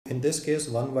in this case,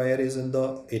 one wire is in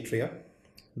the atria.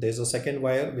 There's a second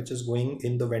wire which is going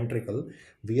in the ventricle.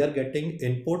 We are getting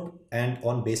input, and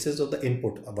on basis of the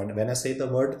input, when I say the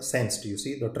word sensed, you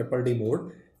see the triple D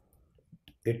mode,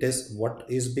 it is what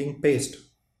is being paced,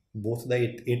 both the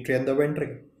atria and the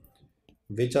ventricle,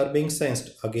 which are being sensed,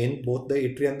 again both the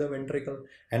atria and the ventricle.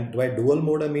 And by dual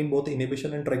mode I mean both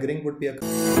inhibition and triggering would be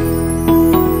occurring.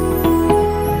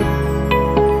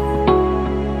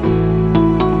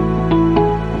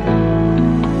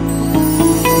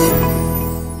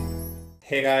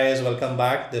 Hey guys, welcome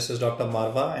back. This is Dr.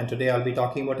 Marwah, and today I'll be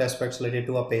talking about aspects related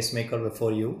to a pacemaker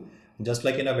before you. Just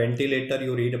like in a ventilator,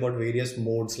 you read about various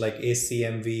modes like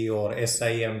ACMV or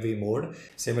SIMV mode.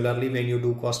 Similarly, when you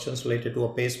do questions related to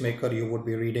a pacemaker, you would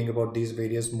be reading about these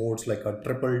various modes like a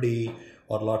triple D,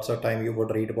 or lots of time you would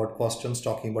read about questions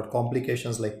talking about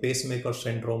complications like pacemaker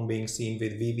syndrome being seen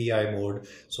with VVI mode.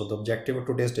 So the objective of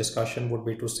today's discussion would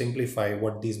be to simplify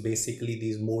what these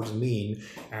modes mean,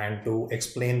 and to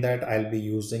explain that I'll be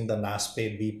using the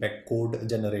NASPE BPEC code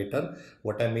generator.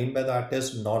 What I mean by that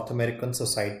is North American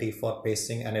Society for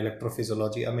Pacing and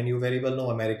Electrophysiology. I mean, you very well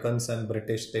know Americans and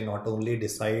British, they not only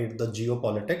decide the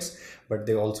geopolitics, but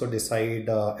they also decide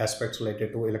aspects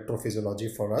related to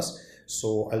electrophysiology for us.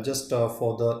 So I'll just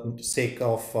for the sake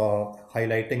of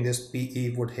highlighting this,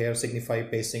 PE would here signify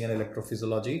pacing and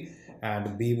electrophysiology,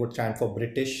 and B would stand for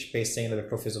British Pacing and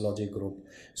Electrophysiology Group.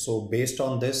 So based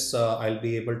on this, I'll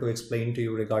be able to explain to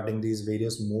you regarding these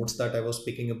various modes that I was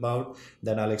speaking about.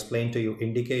 Then I'll explain to you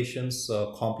indications,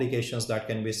 complications that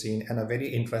can be seen, and a very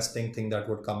interesting thing that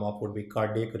would come up would be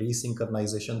cardiac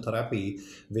resynchronization therapy,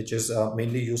 which is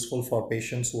mainly useful for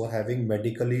patients who are having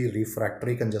medically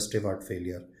refractory congestive heart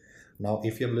failure. Now,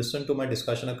 if you have listened to my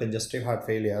discussion of congestive heart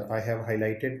failure, I have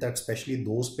highlighted that especially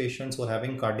those patients who are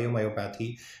having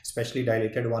cardiomyopathy, especially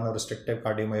dilated one or restrictive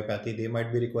cardiomyopathy, they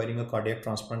might be requiring a cardiac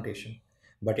transplantation.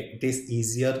 But it is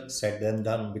easier said than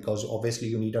done, because obviously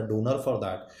you need a donor for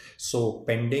that. So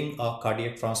pending a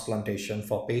cardiac transplantation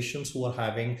for patients who are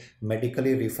having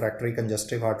medically refractory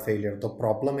congestive heart failure, the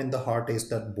problem in the heart is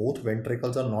that both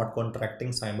ventricles are not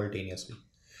contracting simultaneously.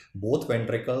 Both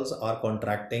ventricles are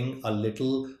contracting a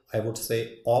little, I would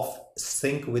say, off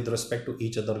sync with respect to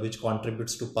each other, which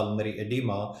contributes to pulmonary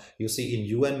edema. You see, in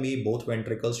you and me, both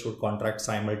ventricles should contract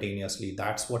simultaneously.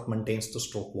 That's what maintains the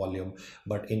stroke volume.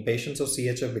 But in patients of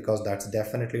CHF, because that's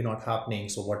definitely not happening,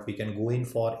 so what we can go in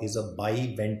for is a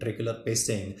biventricular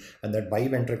pacing, and that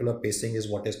biventricular pacing is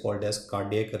what is called as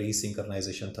cardiac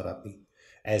resynchronization therapy.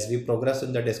 As we progress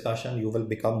in the discussion, you will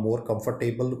become more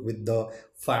comfortable with the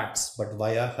facts. But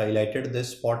why I highlighted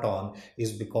this spot on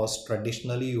is because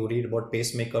traditionally you read about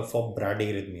pacemaker for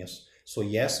bradyarrhythmias. So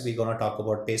yes, we're going to talk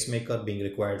about pacemaker being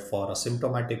required for a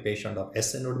symptomatic patient of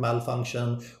SI node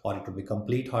malfunction, or it could be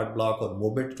complete heart block or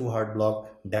morbid to heart block.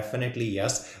 Definitely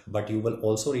yes, but you will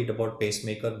also read about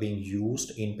pacemaker being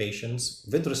used in patients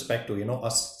with respect to,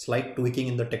 a slight tweaking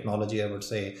in the technology, I would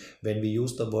say, when we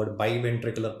use the word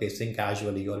biventricular pacing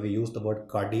casually, or we use the word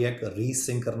cardiac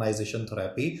resynchronization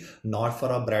therapy, not for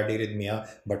a bradyarrhythmia,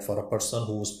 but for a person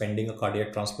who is pending a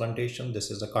cardiac transplantation. This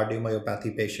is a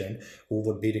cardiomyopathy patient who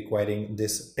would be requiring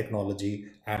this technology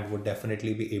and would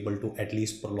definitely be able to at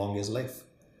least prolong his life.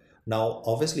 Now,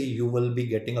 obviously, you will be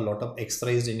getting a lot of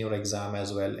x-rays in your exam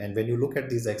as well. And when you look at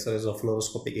these x-rays or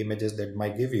fluoroscopic images that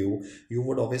might give you, you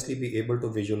would obviously be able to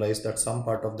visualize that some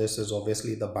part of this is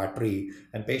obviously the battery,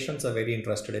 and patients are very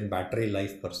interested in battery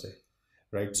life per se.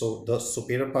 Right, so the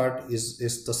superior part is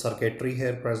the circuitry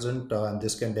here present, and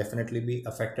this can definitely be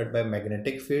affected by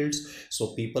magnetic fields.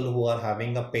 So people who are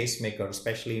having a pacemaker,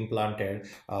 especially implanted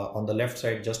on the left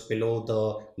side, just below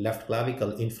the left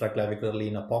clavicle, infraclavicularly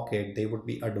in a pocket, they would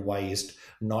be advised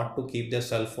not to keep their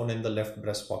cell phone in the left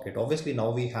breast pocket. Obviously,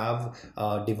 now we have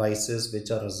devices which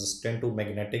are resistant to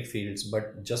magnetic fields,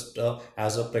 but just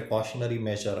as a precautionary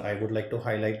measure, I would like to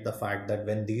highlight the fact that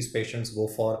when these patients go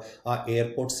for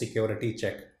airport security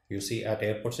check, you see, at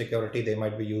airport security, they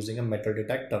might be using a metal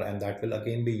detector, and that will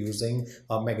again be using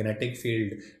a magnetic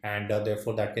field, and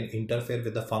therefore that can interfere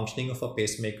with the functioning of a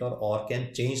pacemaker, or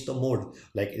can change the mode.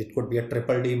 Like it could be a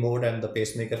triple D mode and the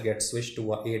pacemaker gets switched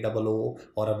to a AOO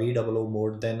or a VOO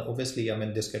mode. Then obviously, I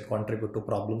mean, this can contribute to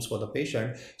problems for the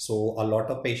patient. So a lot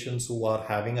of patients who are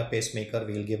having a pacemaker,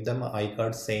 we'll give them an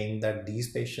iCard saying that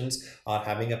these patients are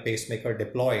having a pacemaker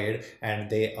deployed, and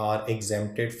they are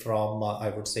exempted from, I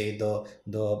would say, the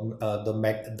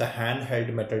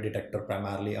handheld metal detector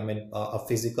primarily. I mean, a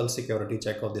physical security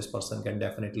check of this person can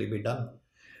definitely be done.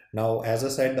 Now, as I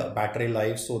said, battery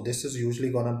life, so this is usually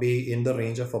going to be in the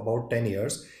range of about 10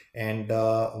 years. And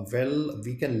well,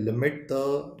 we can limit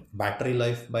the battery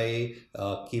life by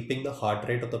keeping the heart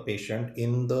rate of the patient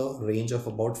in the range of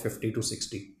about 50 to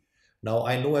 60. Now,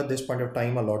 I know at this point of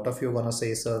time, a lot of you are going to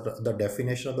say, sir, the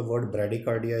definition of the word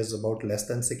bradycardia is about less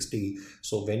than 60.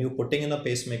 So when you're putting in a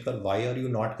pacemaker, why are you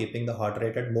not keeping the heart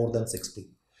rate at more than 60?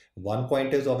 One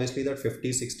point is obviously that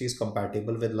 50-60 is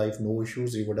compatible with life, no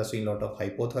issues. You would have seen a lot of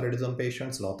hypothyroidism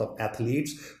patients, a lot of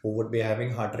athletes who would be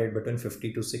having heart rate between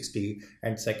 50 to 60.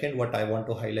 And second, what I want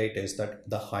to highlight is that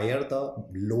the higher the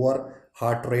lower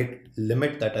heart rate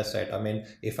limit that I set. I mean,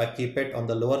 if I keep it on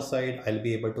the lower side, I'll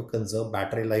be able to conserve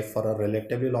battery life for a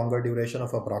relatively longer duration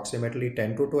of approximately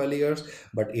 10 to 12 years.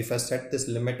 But if I set this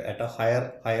limit at a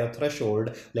higher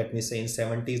threshold, let me say in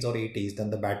 70s or 80s, then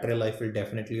the battery life will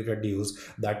definitely reduce.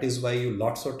 That is why you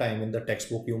lots of time in the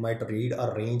textbook you might read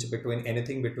a range between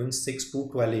anything between 6 to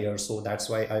 12 years. So that's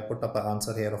why I put up an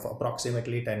answer here of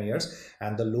approximately 10 years,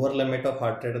 and the lower limit of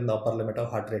heart rate and the upper limit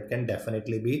of heart rate can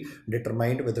definitely be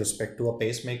determined with respect to a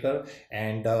pacemaker.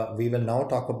 And we will now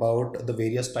talk about the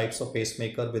various types of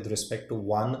pacemaker with respect to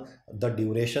one, the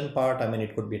duration part. I mean,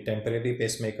 it could be a temporary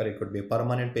pacemaker, it could be a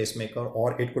permanent pacemaker,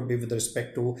 or it could be with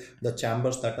respect to the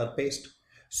chambers that are paced.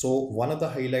 So one of the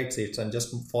highlights is, and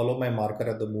just follow my marker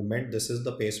at the moment, this is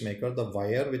the pacemaker. The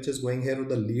wire which is going here, or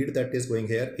the lead that is going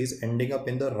here, is ending up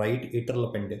in the right atrial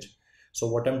appendage. So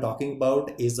what I'm talking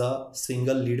about is a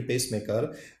single lead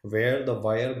pacemaker where the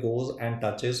wire goes and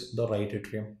touches the right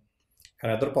atrium.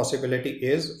 Another possibility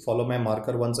is, follow my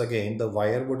marker once again, the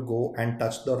wire would go and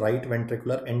touch the right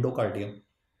ventricular endocardium.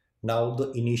 Now,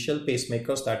 the initial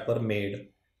pacemakers that were made,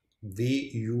 we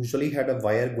usually had a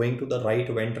wire going to the right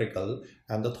ventricle,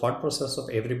 and the thought process of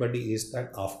everybody is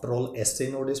that after all, SA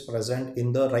node is present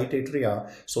in the right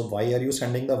atria, so why are you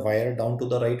sending the wire down to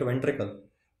the right ventricle?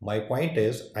 My point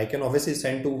is, I can obviously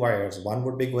send two wires. One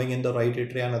would be going in the right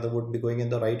atria, another would be going in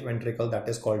the right ventricle. That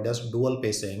is called as dual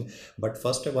pacing. But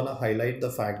first I want to highlight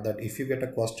the fact that if you get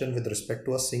a question with respect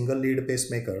to a single lead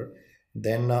pacemaker,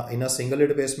 then in a single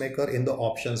lead pacemaker, in the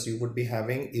options you would be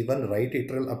having even right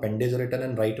atrial appendage written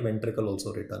and right ventricle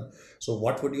also written. So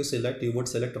what would you select? You would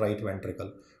select right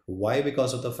ventricle. Why?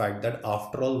 Because of the fact that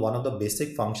after all, one of the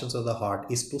basic functions of the heart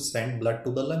is to send blood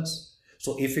to the lungs.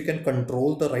 So if you can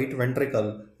control the right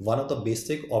ventricle, one of the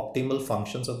basic optimal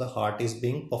functions of the heart is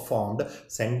being performed,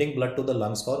 sending blood to the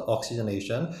lungs for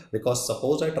oxygenation. Because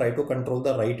suppose I try to control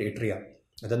the right atria,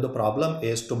 then the problem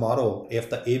is tomorrow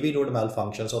if the AV node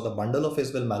malfunctions or the bundle of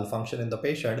his will malfunction in the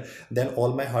patient, then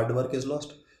all my hard work is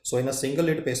lost. So in a single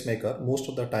lead pacemaker, most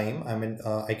of the time, I mean,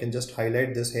 I can just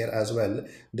highlight this here as well.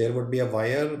 There would be a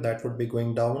wire that would be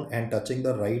going down and touching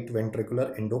the right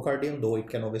ventricular endocardium, though it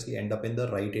can obviously end up in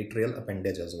the right atrial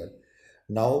appendage as well.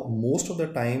 Now, most of the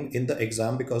time in the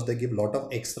exam, because they give a lot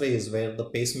of x-rays where the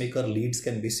pacemaker leads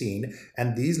can be seen,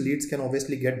 and these leads can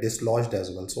obviously get dislodged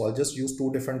as well. So I'll just use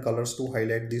two different colors to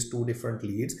highlight these two different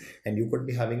leads, and you could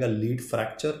be having a lead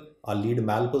fracture, a lead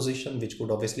malposition, which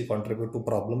could obviously contribute to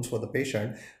problems for the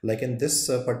patient. Like in this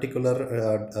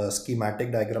particular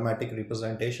schematic diagrammatic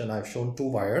representation, I've shown two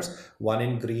wires, one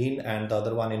in green and the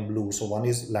other one in blue. So one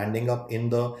is landing up in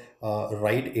the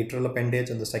right atrial appendage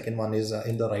and the second one is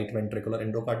in the right ventricular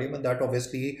endocardium, and that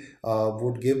obviously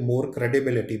would give more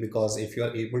credibility, because if you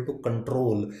are able to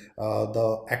control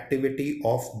the activity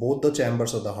of both the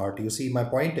chambers of the heart, you see, my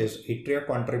point is atria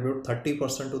contribute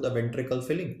 30% to the ventricle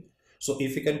filling. So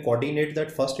if you can coordinate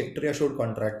that first atria should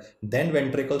contract, then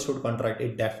ventricle should contract,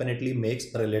 it definitely makes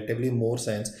relatively more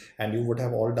sense. And you would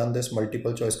have all done this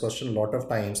multiple choice question a lot of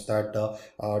times, that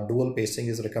dual pacing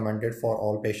is recommended for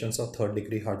all patients of third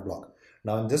degree heart block.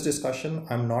 Now in this discussion,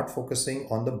 I'm not focusing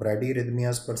on the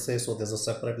bradyarrhythmias per se, so there's a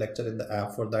separate lecture in the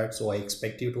app for that. So I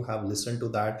expect you to have listened to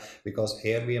that, because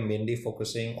here we are mainly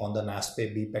focusing on the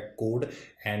NASPE BPEC code,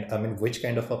 and I mean which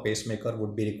kind of a pacemaker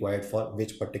would be required for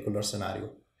which particular scenario.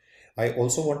 I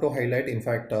also want to highlight, in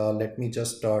fact, let me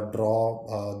just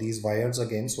draw these wires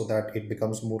again so that it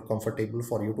becomes more comfortable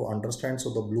for you to understand.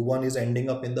 So the blue one is ending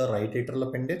up in the right atrial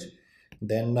appendage.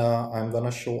 Then I'm going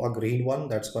to show a green one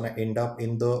that's going to end up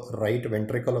in the right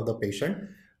ventricle of the patient.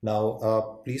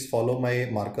 Now, please follow my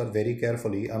marker very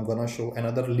carefully. I'm going to show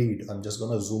another lead. I'm just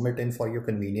going to zoom it in for your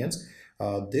convenience.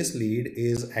 this lead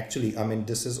is actually, I mean,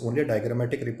 this is only a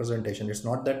diagrammatic representation. It's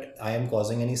not that I am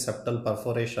causing any septal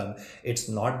perforation. It's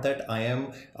not that I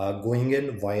am going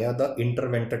in via the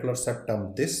interventricular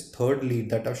septum. This third lead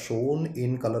that are shown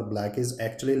in color black is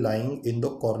actually lying in the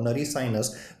coronary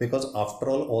sinus, because after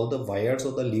all the wires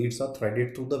or the leads are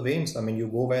threaded through the veins. I mean, you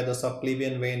go via the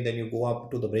subclavian vein, then you go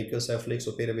up to the brachiocephalic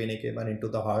superior vena cava and into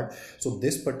the heart. So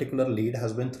this particular lead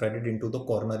has been threaded into the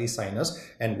coronary sinus,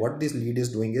 and what this lead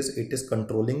is doing is it is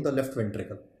controlling the left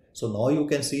ventricle. So now you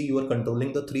can see you are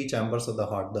controlling the three chambers of the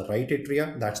heart. The right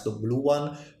atria, that's the blue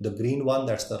one, the green one,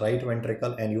 that's the right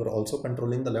ventricle, and you are also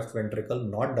controlling the left ventricle,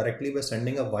 not directly by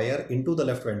sending a wire into the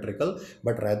left ventricle,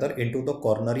 but rather into the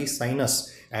coronary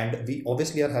sinus. And we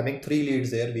obviously are having three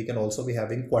leads there. We can also be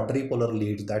having quadripolar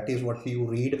leads. That is what you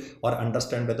read or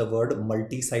understand by the word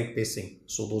multi-site pacing.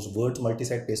 So those words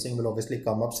multi-site pacing will obviously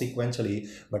come up sequentially,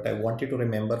 but I want you to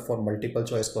remember for multiple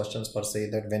choice questions per se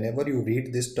that whenever you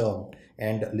read this term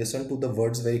and listen to the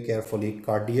words very carefully,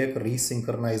 cardiac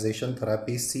resynchronization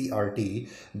therapy, CRT,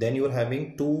 then you are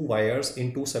having two wires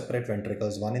in two separate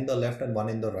ventricles, one in the left and one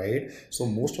in the right. So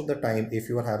most of the time, if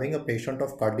you are having a patient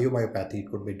of cardiomyopathy,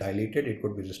 it could be dilated, it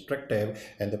could be restrictive,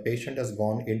 and the patient has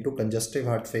gone into congestive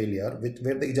heart failure,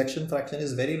 where the ejection fraction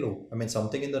is very low. I mean,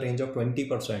 something in the range of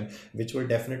 20%, which will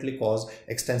definitely cause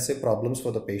extensive problems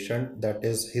for the patient. That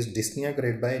is, his dyspnea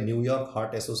grade by New York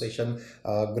Heart Association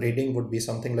grading would be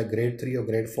something like grade 3 or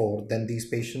grade 4. Then these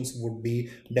patients would be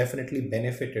definitely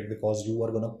benefited, because you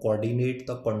are going to coordinate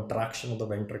the contraction of the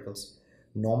ventricles.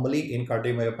 Normally in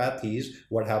cardiomyopathies,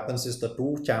 what happens is the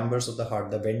two chambers of the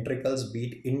heart, the ventricles,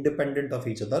 beat independent of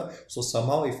each other. So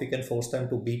somehow if you can force them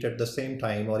to beat at the same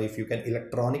time, or if you can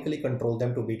electronically control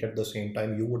them to beat at the same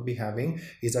time, you would be having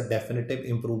is a definitive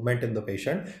improvement in the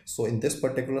patient. So in this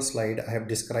particular slide, I have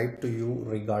described to you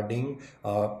regarding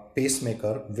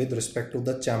pacemaker with respect to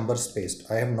the chamber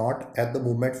spaced. I have not at the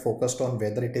moment focused on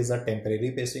whether it is a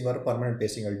temporary pacing or a permanent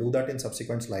pacing. I'll do that in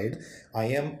subsequent slides. I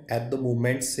am at the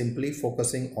moment simply focusing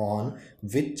on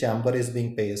which chamber is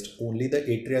being paced. Only the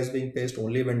atria is being paced,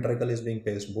 only ventricle is being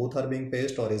paced, both are being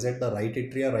paced, or is it the right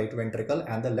atria, right ventricle,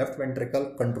 and the left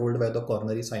ventricle controlled by the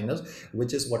coronary sinus,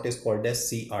 which is what is called as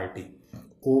CRT.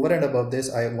 Over and above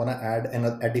this, I want to add an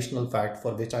additional fact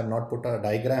for which I have not put a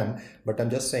diagram, but I'm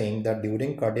just saying that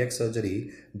during cardiac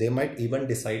surgery, they might even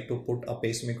decide to put a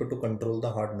pacemaker to control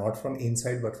the heart, not from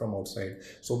inside but from outside.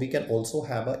 So we can also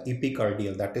have a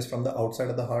epicardial, that is from the outside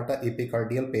of the heart, a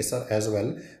epicardial pacer as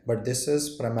well. But this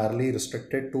is primarily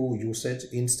restricted to usage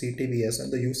in CTVS,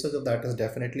 and the usage of that is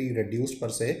definitely reduced per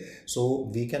se.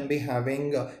 So we can be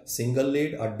having a single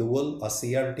lead, a dual, a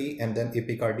CRT, and then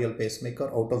epicardial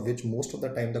pacemaker, out of which most of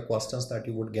the time the questions that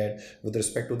you would get with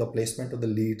respect to the placement of the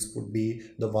leads would be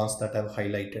the ones that I've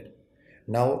highlighted.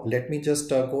 Now let me just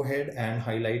go ahead and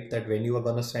highlight that when you are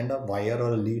going to send a wire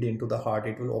or a lead into the heart,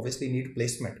 it will obviously need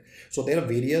placement. So there are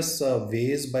various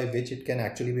ways by which it can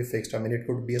actually be fixed. I mean, it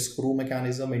could be a screw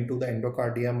mechanism into the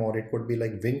endocardium, or it could be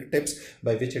like wing tips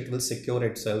by which it will secure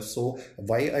itself. So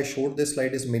why I showed this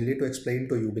slide is mainly to explain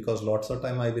to you, because lots of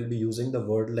time I will be using the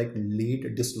word like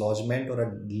lead dislodgement or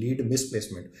a lead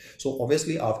misplacement. So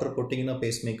obviously after putting in a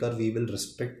pacemaker, we will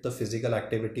restrict the physical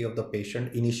activity of the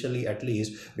patient initially, at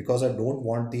least, because I don't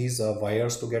want these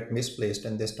wires to get misplaced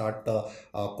and they start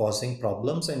causing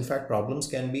problems. In fact, problems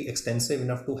can be extensive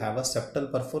enough to have a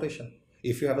septal perforation.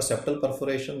 If you have a septal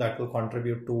perforation, that will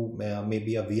contribute to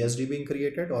maybe a VSD being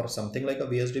created or something like a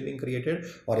VSD being created,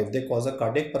 or if they cause a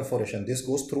cardiac perforation, this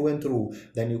goes through and through,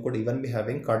 then you could even be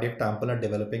having cardiac tamponade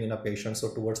developing in a patient.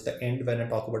 So towards the end, when I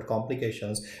talk about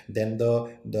complications, then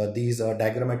these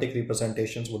diagrammatic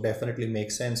representations would definitely make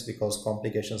sense, because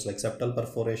complications like septal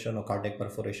perforation or cardiac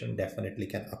perforation definitely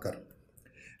can occur.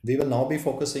 We will now be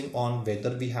focusing on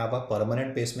whether we have a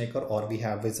permanent pacemaker or we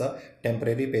have is a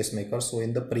temporary pacemaker. So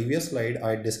in the previous slide,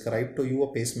 I described to you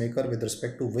a pacemaker with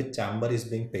respect to which chamber is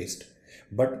being paced.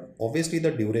 But obviously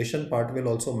the duration part will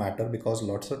also matter, because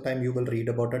lots of time you will read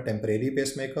about a temporary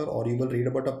pacemaker or you will read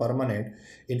about a permanent.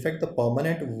 In fact, the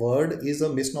permanent word is a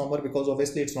misnomer, because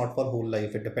obviously it's not for whole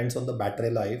life. It depends on the battery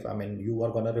life. I mean, you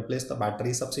are going to replace the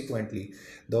battery subsequently.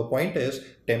 The point is,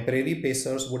 temporary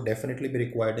pacers would definitely be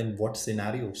required in what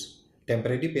scenarios?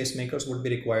 Temporary pacemakers would be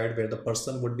required where the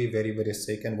person would be very, very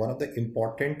sick. And one of the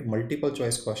important multiple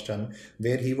choice question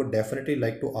where he would definitely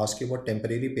like to ask you about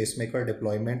temporary pacemaker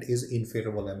deployment is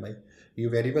inferior wall MI. You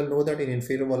very well know that in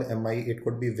inferior wall MI, it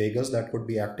could be vagus that could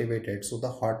be activated. So the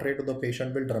heart rate of the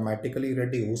patient will dramatically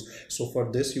reduce. So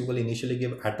for this, you will initially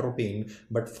give atropine,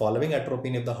 but following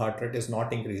atropine, if the heart rate is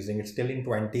not increasing, it's still in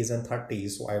 20s and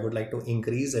 30s. So I would like to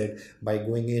increase it by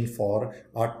going in for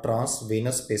a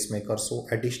transvenous pacemaker. So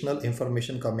additional information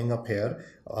information coming up here.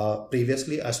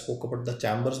 Previously, I spoke about the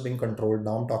chambers being controlled.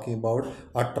 Now I'm talking about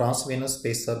a transvenous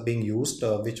spacer being used,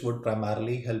 which would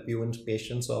primarily help you in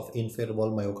patients of inferior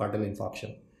wall myocardial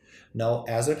infarction. Now,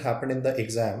 as it happened in the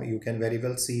exam, you can very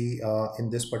well see in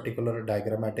this particular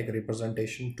diagrammatic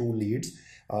representation two leads.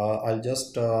 I'll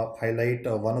just highlight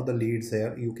one of the leads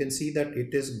here. You can see that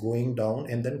it is going down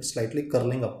and then slightly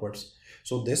curling upwards.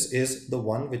 So this is the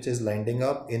one which is lining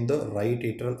up in the right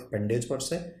atrial appendage per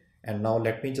se. And now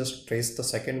let me just trace the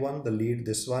second one, the lead.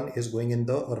 This one is going in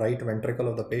the right ventricle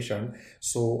of the patient.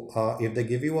 So if they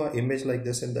give you an image like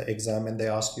this in the exam and they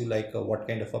ask you like what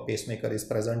kind of a pacemaker is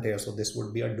present here, so this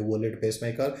would be a dual lead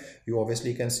pacemaker. You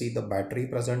obviously can see the battery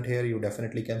present here. You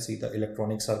definitely can see the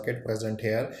electronic circuit present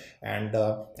here. And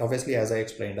obviously, as I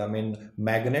explained, I mean,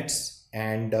 magnets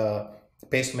and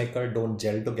pacemaker don't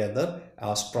gel together.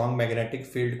 A strong magnetic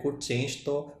field could change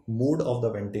the mood of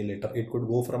the ventilator. It could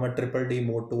go from a triple D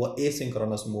mode to a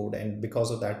asynchronous mode, and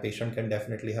because of that, patient can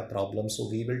definitely have problems. So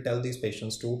we will tell these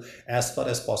patients to, as far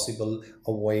as possible,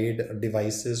 avoid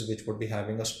devices which would be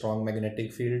having a strong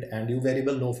magnetic field. And you very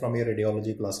well know from your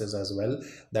radiology classes as well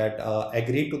that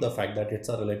agree to the fact that it's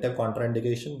a relative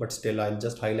contraindication, but still I'll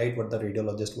just highlight what the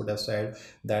radiologist would have said,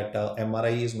 that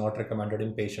MRI is not recommended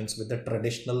in patients with the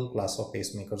traditional class of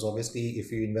pacemakers. Obviously,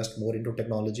 if you invest more into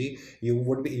technology,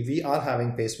 we are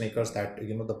having pacemakers that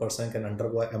the person can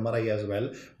undergo MRI as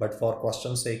well, but for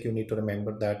question's sake you need to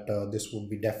remember that this would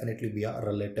be definitely be a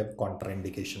relative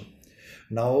contraindication.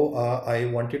 Now, I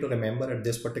want you to remember at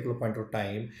this particular point of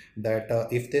time that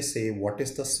if they say what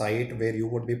is the site where you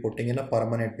would be putting in a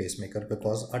permanent pacemaker,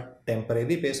 because a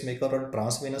temporary pacemaker or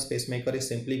transvenous pacemaker is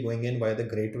simply going in via the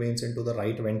great veins into the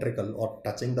right ventricle or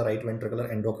touching the right ventricular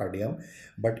endocardium.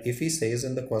 But if he says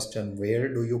in the question,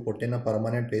 where do you put in a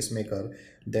permanent pacemaker,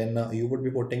 then you would be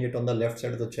putting it on the left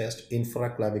side of the chest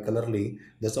infraclavicularly.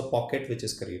 There's a pocket which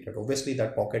is created. Obviously,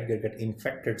 that pocket get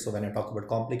infected. So when I talk about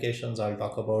complications, I'll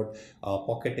talk about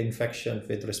pocket infection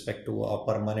with respect to a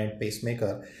permanent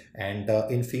pacemaker. And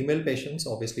in female patients,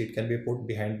 obviously it can be put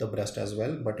behind the breast as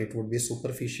well, but it would be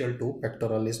superficial to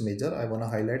pectoralis major. I want to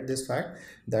highlight this fact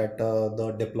that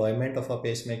the deployment of a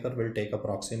pacemaker will take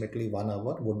approximately 1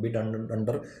 hour, would be done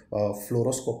under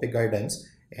fluoroscopic guidance.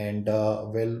 And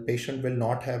patient will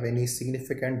not have any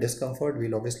significant discomfort.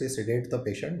 We'll obviously sedate the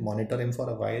patient, monitor him for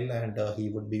a while, and he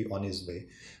would be on his way.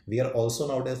 We are also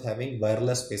nowadays having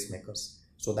wireless pacemakers.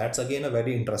 So that's again a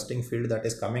very interesting field that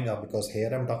is coming up, because here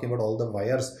I'm talking about all the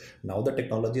wires. Now the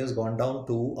technology has gone down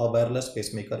to a wireless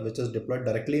pacemaker which is deployed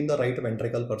directly in the right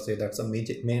ventricle per se. That's a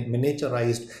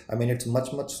miniaturized, I mean it's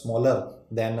much smaller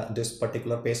than this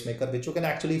particular pacemaker, which you can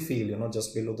actually feel,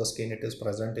 just below the skin. It is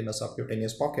present in a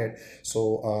subcutaneous pocket.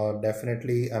 So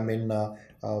definitely, I mean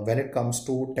when it comes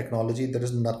to technology, there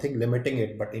is nothing limiting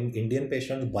it, but in Indian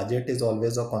patients, budget is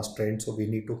always a constraint, so we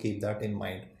need to keep that in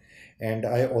mind. And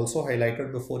I also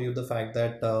highlighted before you the fact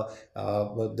that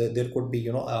there could be,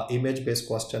 image-based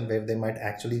question where they might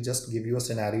actually just give you a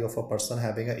scenario of a person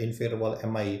having an inferior wall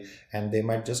MI, and they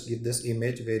might just give this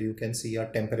image where you can see a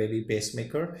temporary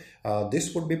pacemaker.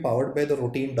 This would be powered by the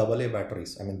routine AA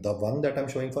batteries. I mean, the one that I'm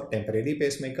showing for temporary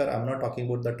pacemaker, I'm not talking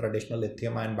about the traditional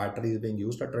lithium-ion batteries being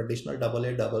used. A traditional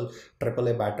AA,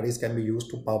 AAA batteries can be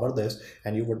used to power this,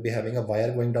 and you would be having a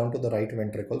wire going down to the right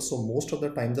ventricle. So most of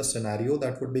the time, the scenario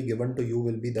that would be given to you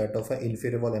will be that of an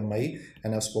inferior wall MI,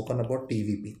 and I've spoken about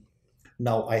TVP.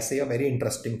 Now I say a very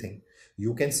interesting thing.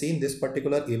 You can see in this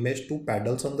particular image two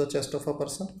paddles on the chest of a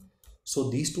person.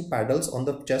 So these two paddles on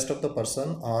the chest of the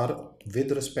person are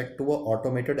with respect to an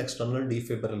automated external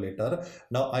defibrillator.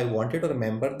 Now I want you to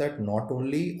remember that not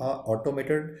only an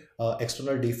automated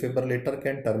external defibrillator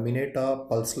can terminate a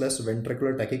pulseless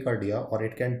ventricular tachycardia, or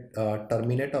it can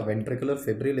terminate a ventricular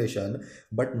fibrillation,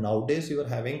 but nowadays you are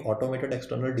having automated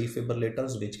external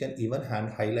defibrillators which can even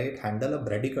handle a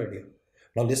bradycardia.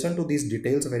 Now listen to these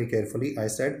details very carefully. I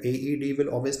said AED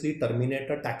will obviously terminate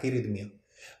a tachyarrhythmia,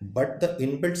 but the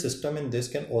inbuilt system in this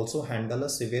can also handle a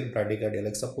severe bradycardia.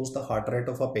 Like suppose the heart rate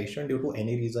of a patient due to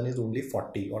any reason is only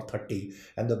 40 or 30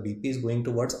 and the BP is going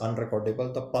towards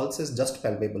unrecordable. The pulse is just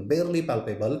palpable, barely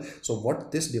palpable. So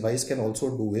what this device can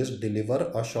also do is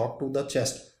deliver a shock to the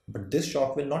chest. But this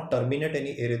shock will not terminate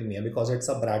any arrhythmia because it's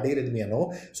a bradyarrhythmia,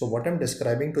 no? So what I'm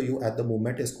describing to you at the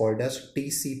moment is called as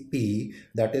TCP,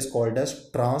 that is called as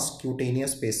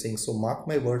transcutaneous pacing. So mark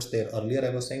my words there. Earlier I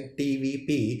was saying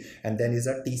TVP and then is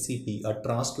a TCP, a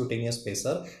transcutaneous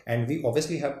pacer. And we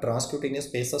obviously have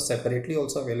transcutaneous pacers separately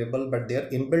also available, but they are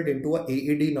inbuilt into a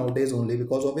AED nowadays only,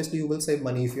 because obviously you will save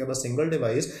money if you have a single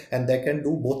device and they can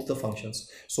do both the functions.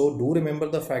 So do remember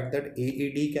the fact that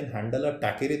AED can handle a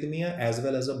tachyarrhythmia as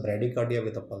well as a bradycardia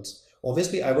with a pulse.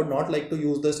 Obviously, I would not like to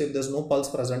use this if there's no pulse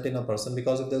present in a person,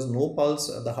 because if there's no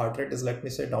pulse, the heart rate is, let me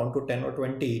say, down to 10 or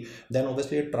 20, then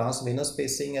obviously a transvenous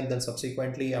pacing and then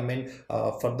subsequently,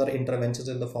 further interventions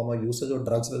in the form of usage of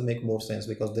drugs will make more sense,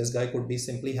 because this guy could be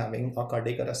simply having a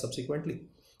cardiac arrest subsequently.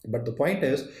 But the point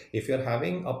is, if you're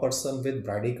having a person with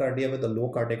bradycardia with a low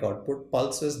cardiac output,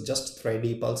 pulse is just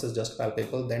thready, pulse is just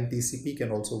palpable, then TCP can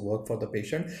also work for the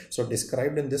patient. So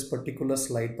described in this particular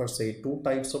slide per se, two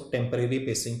types of temporary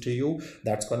pacing to you,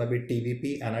 that's going to be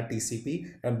TVP and a TCP,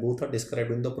 and both are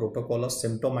described in the protocol of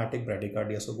symptomatic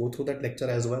bradycardia. So go through that lecture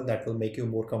as well, that will make you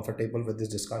more comfortable with this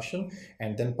discussion.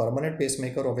 And then permanent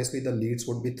pacemaker, obviously the leads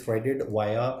would be threaded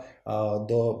via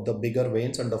the bigger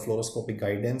veins under fluoroscopic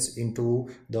guidance into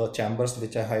the chambers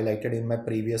which I highlighted in my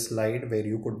previous slide, where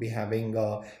you could be having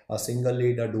a single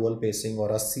lead, a dual pacing, or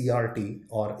a CRT,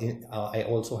 or I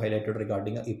also highlighted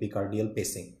regarding a epicardial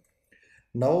pacing.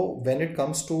 Now when it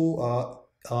comes to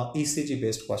ECG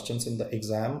based questions in the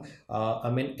exam,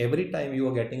 every time you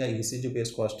are getting a ECG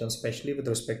based question, especially with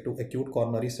respect to acute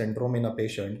coronary syndrome in a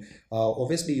patient,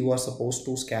 obviously you are supposed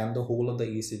to scan the whole of the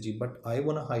ECG, but I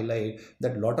want to highlight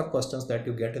that a lot of questions that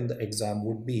you get in the exam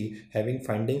would be having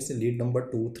findings in lead number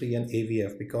 2, 3 and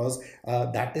AVF, because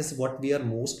that is what we are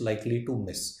most likely to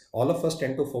miss. All of us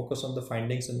tend to focus on the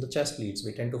findings in the chest leads.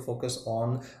 We tend to focus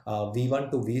on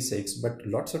V1 to V6, but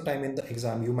lots of time in the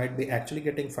exam you might be actually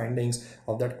getting findings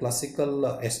of that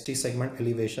classical ST segment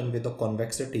elevation with the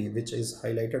convexity, which is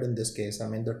highlighted in this case.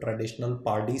 The traditional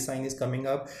Pardee sign is coming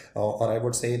up, or I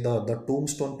would say the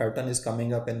tombstone pattern is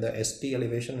coming up, and the ST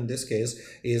elevation in this case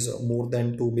is more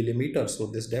than 2 millimeters. So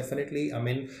this definitely,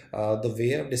 the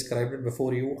way I've described it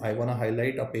before you, I want to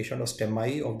highlight a patient of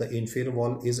STEMI of the inferior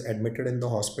wall is admitted in the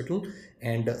hospital,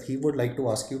 and he would like to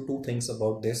ask you two things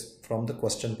about this from the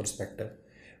question perspective.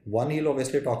 One, he'll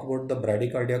obviously talk about the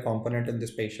bradycardia component in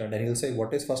this patient, and he'll say,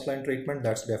 what is first line treatment?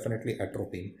 That's definitely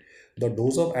atropine. The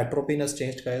dose of atropine has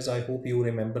changed, guys. I hope you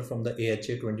remember from the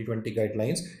AHA 2020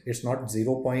 guidelines. It's not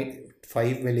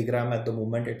 0.5 milligram at the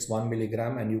moment, it's 1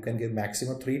 milligram, and you can give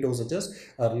maximum 3 dosages.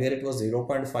 Earlier it was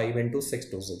 0.5 into 6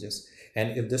 dosages.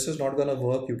 And if this is not going to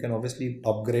work, you can obviously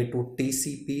upgrade to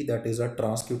TCP, that is a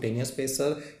transcutaneous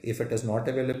pacer. If it is not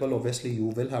available, obviously you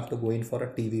will have to go in for a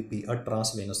TVP, a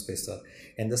transvenous pacer.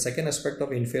 And the second aspect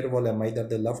of inferior wall MI that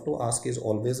they love to ask is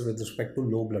always with respect to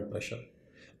low blood pressure.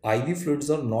 IV fluids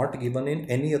are not given in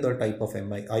any other type of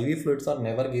MI. IV fluids are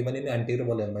never given in anterior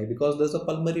wall MI because there's a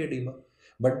pulmonary edema.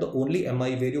 But the only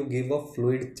MI where you give a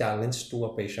fluid challenge to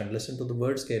a patient, listen to the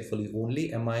words carefully, only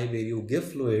MI where you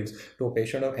give fluids to a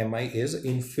patient of MI is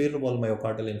inferior wall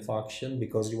myocardial infarction,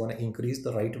 because you want to increase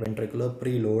the right ventricular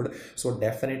preload. So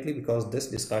definitely, because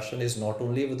this discussion is not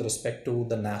only with respect to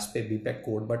the NASPE BPEC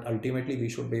code, but ultimately we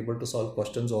should be able to solve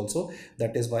questions also.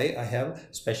 That is why I have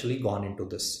specially gone into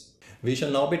this. We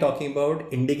shall now be talking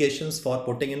about indications for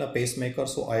putting in a pacemaker.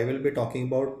 So I will be talking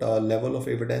about level of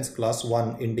evidence class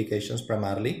 1 indications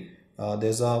primarily.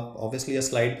 There's obviously a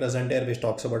slide present here which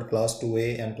talks about class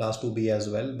 2A and class 2B as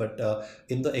well, but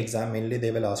in the exam mainly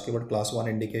they will ask you about class 1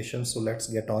 indications. So let's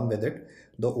get on with it.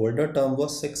 The older term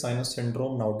was sick sinus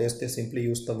syndrome. Nowadays they simply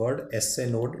use the word SA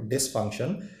node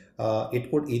dysfunction. It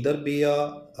could either be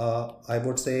I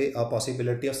would say a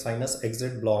possibility of sinus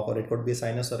exit block, or it could be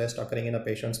sinus arrest occurring in a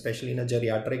patient, especially in a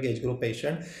geriatric age group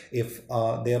patient, if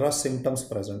there are symptoms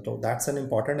present. So that's an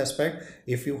important aspect.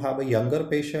 If you have a younger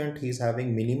patient, he's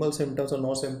having minimal symptoms or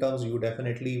no symptoms, you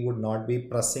definitely would not be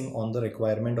pressing on the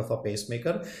requirement of a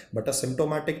pacemaker. But a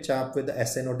symptomatic chap with the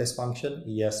SA node dysfunction,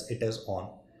 yes, it is on.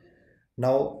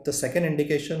 Now, the second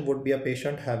indication would be a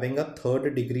patient having a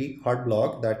third degree heart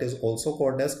block, that is also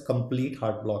called as complete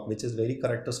heart block, which is very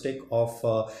characteristic of,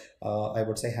 I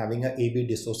would say, having a AV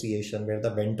dissociation, where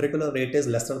the ventricular rate is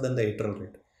lesser than the atrial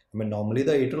rate. Normally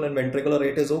the atrial and ventricular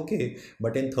rate is okay,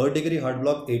 but in third degree heart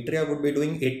block, atria would be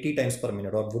doing 80 times per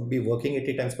minute, or would be working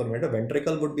 80 times per minute. A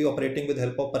ventricle would be operating with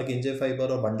help of Purkinje fiber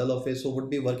or bundle of phase, so would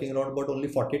be working around about only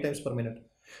 40 times per minute.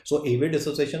 So AV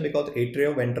dissociation, because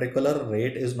atrioventricular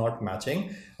rate is not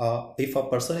matching. If a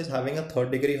person is having a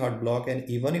third degree heart block, and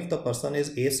even if the person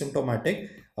is asymptomatic,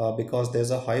 because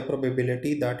there's a high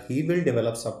probability that he will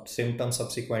develop symptoms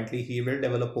subsequently, he will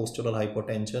develop postural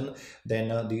hypotension,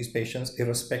 then these patients,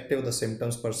 irrespective of the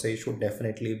symptoms per se, should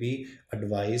definitely be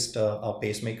advised a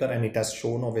pacemaker, and it has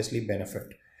shown obviously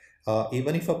benefit.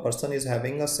 Even if a person is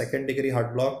having a second degree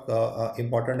heart block,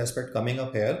 important aspect coming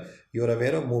up here, you're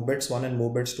aware of Mobitz 1 and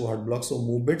Mobitz 2 heart block. So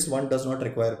Mobitz 1 does not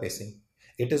require pacing.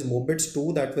 It is movements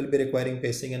too that will be requiring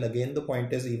pacing. And again, the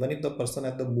point is, even if the person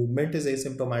at the movement is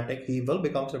asymptomatic, he will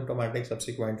become symptomatic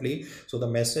subsequently. So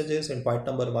the message is, in point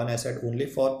number 1, I said only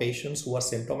for patients who are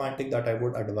symptomatic that I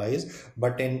would advise.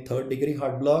 But in third degree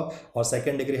heart block or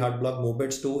second degree heart block,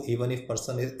 movements too, even if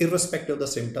person is irrespective of the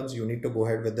symptoms, you need to go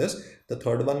ahead with this. The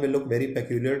third one will look very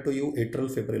peculiar to you, atrial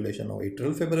fibrillation. Now,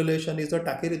 atrial fibrillation is a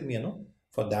tachyarrhythmia, no?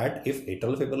 For that, if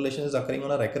atrial fibrillation is occurring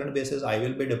on a recurrent basis, I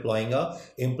will be deploying a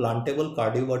implantable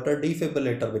cardioverter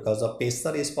defibrillator, because a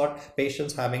pacer is for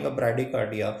patients having a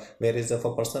bradycardia, whereas if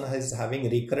a person is having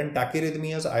recurrent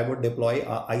tachyarrhythmias, I would deploy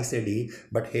a ICD.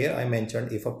 But here I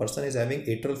mentioned, if a person is having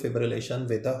atrial fibrillation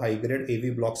with a high-grade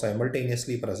AV block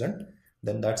simultaneously present,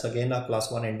 then that's again a class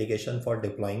 1 indication for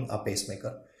deploying a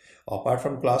pacemaker. Apart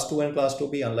from class 2 and class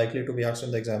 2B, unlikely to be asked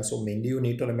in the exam. So mainly you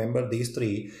need to remember these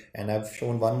three. And I've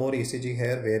shown one more ECG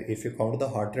here, where if you count the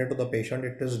heart rate of the patient,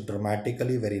 it is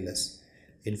dramatically very less.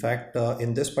 In fact,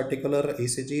 in this particular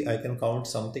ECG, I can count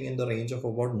something in the range of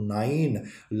about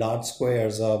 9 large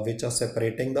squares which are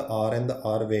separating the R and the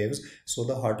R waves. So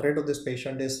the heart rate of this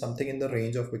patient is something in the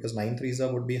range of, because 9 threes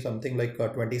would be something like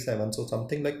 27. So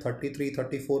something like 33,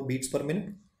 34 beats per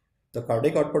minute. The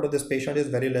cardiac output of this patient is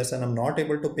very less, and I'm not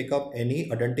able to pick up any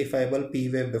identifiable P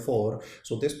wave before.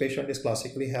 So this patient is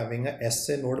classically having a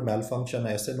SA node malfunction,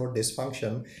 a SA node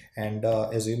dysfunction, and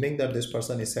assuming that this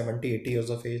person is 70, 80 years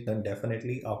of age, then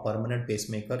definitely a permanent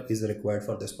pacemaker is required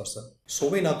for this person. So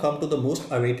we now come to the most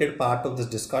awaited part of this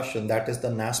discussion, that is the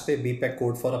NASPE BPEC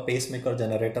code for a pacemaker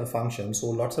generator function. So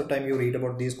lots of time you read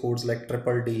about these codes like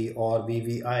DDD or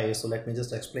VVI. So let me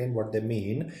just explain what they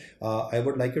mean. I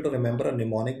would like you to remember a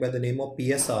mnemonic by the name of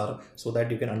PSR, so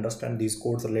that you can understand these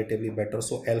codes relatively better.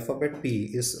 So alphabet P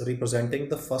is representing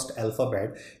the first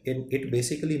alphabet. It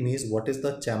basically means what is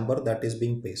the chamber that is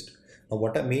being paced. Now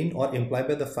what I mean or imply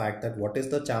by the fact that what is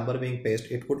the chamber being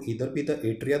paced, it could either be the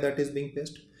atria that is being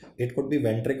paced, it could be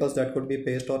ventricles that could be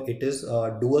paced, or it is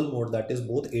dual mode, that is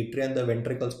both atria and the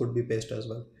ventricles could be paced as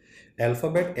well.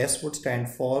 Alphabet S would stand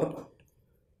for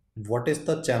what is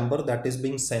the chamber that is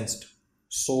being sensed.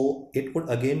 So it could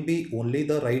again be only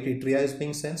the right atria is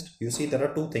being sensed. You see, there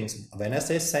are two things. When I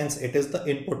say sense, it is the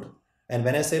input, and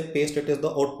when I say paste, it is the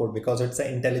output, because it's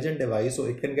an intelligent device. So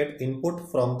it can get input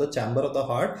from the chamber of the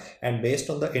heart, and based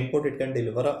on the input, it can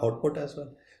deliver an output as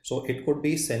well. So it could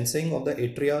be sensing of the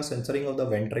atria, sensing of the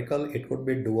ventricle. It could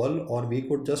be dual, or we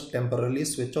could just temporarily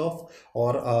switch off,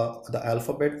 or the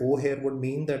alphabet O here would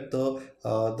mean that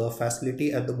the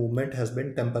facility at the moment has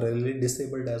been temporarily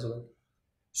disabled as well.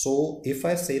 So if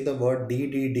I say the word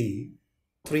DDD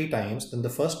 3 times, then the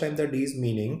first time the D is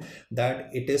meaning that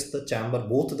it is the chamber,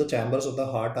 both the chambers of the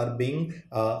heart are being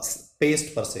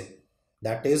paced per se.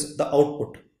 That is the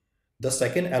output. The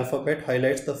second alphabet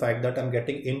highlights the fact that I'm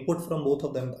getting input from both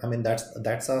of them. I mean,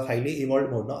 that's a highly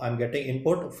evolved mode. Now I'm getting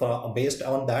input from, based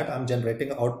on that I'm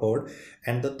generating output.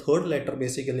 And the third letter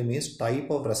basically means type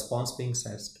of response being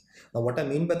sensed. Now what I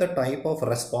mean by the type of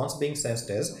response being sensed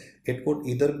is, it could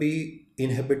either be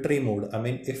inhibitory mode. I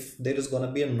mean, if there is going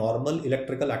to be a normal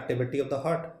electrical activity of the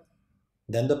heart,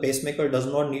 then the pacemaker does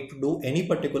not need to do any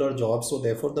particular job. So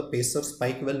therefore the pacer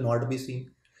spike will not be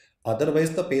seen.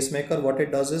 Otherwise the pacemaker, what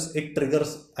it does is it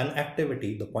triggers an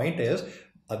activity. The point is,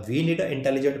 we need an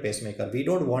intelligent pacemaker. We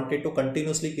don't want it to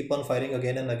continuously keep on firing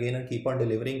again and again and keep on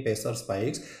delivering pacer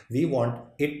spikes. We want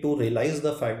it to realize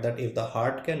the fact that if the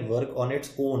heart can work on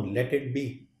its own, let it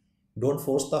be. Don't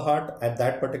force the heart at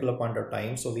that particular point of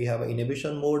time. So we have an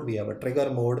inhibition mode, we have a trigger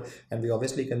mode, and we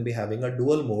obviously can be having a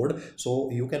dual mode. So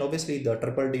you can obviously, the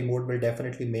DDD mode will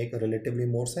definitely make relatively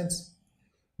more sense.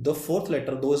 The fourth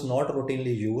letter, though is not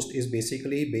routinely used, is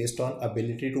basically based on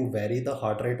ability to vary the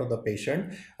heart rate of the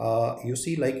patient. You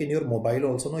see, like in your mobile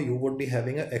also, you would be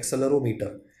having an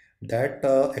accelerometer. That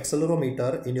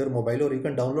accelerometer in your mobile, or you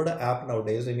can download an app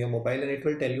nowadays in your mobile, and it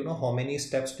will tell you how many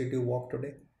steps did you walk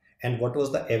today, and what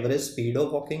was the average speed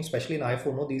of walking. Especially in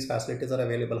iPhone, these facilities are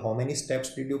available. How many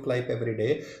steps did you climb every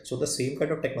day? So the same kind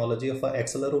of technology of an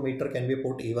accelerometer can be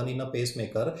put even in a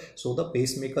pacemaker. So the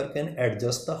pacemaker can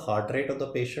adjust the heart rate of the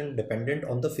patient dependent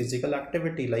on the physical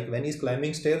activity. Like when he's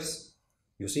climbing stairs,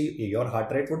 you see, your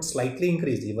heart rate would slightly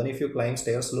increase. Even if you climb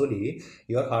stairs slowly,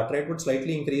 your heart rate would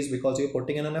slightly increase because you're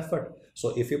putting in an effort.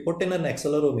 So if you put in an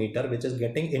accelerometer, which is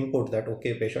getting input that,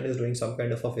 okay, patient is doing some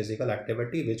kind of a physical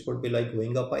activity, which could be like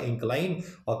going up an incline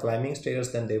or climbing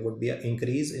stairs, then there would be an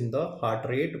increase in the heart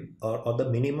rate, or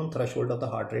the minimum threshold of the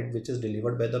heart rate, which is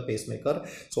delivered by the pacemaker.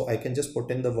 So I can just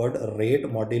put in the word rate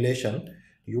modulation.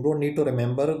 You don't need to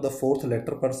remember the fourth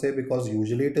letter per se, because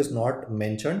usually it is not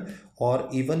mentioned. Or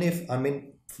even if, I mean,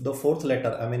 the fourth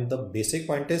letter, I mean, the basic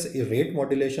point is rate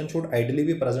modulation should ideally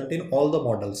be present in all the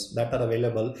models that are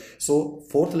available. So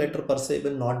fourth letter per se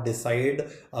will not decide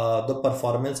the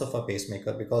performance of a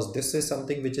pacemaker, because this is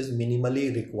something which is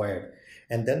minimally required.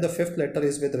 And then the fifth letter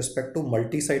is with respect to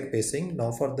multi-site pacing.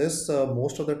 Now for this,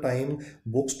 most of the time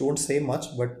books don't say much,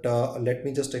 but let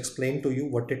me just explain to you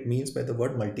what it means by the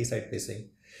word multi-site pacing.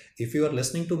 If you are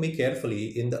listening to me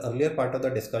carefully, in the earlier part of the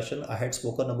discussion, I had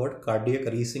spoken about cardiac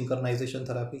resynchronization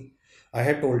therapy. I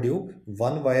had told you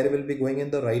one wire will be going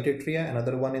in the right atria,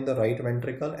 another one in the right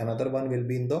ventricle, another one will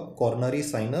be in the coronary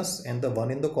sinus, and the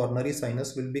one in the coronary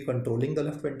sinus will be controlling the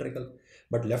left ventricle.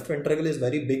 But left ventricle is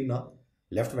very big now.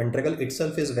 Left ventricle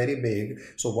itself is very big.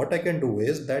 So what I can do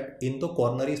is that in the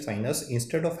coronary sinus,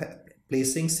 instead of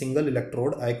placing single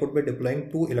electrode, I could be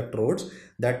deploying 2 electrodes.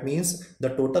 That means the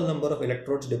total number of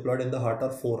electrodes deployed in the heart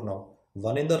are 4 now.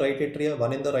 One in the right atria,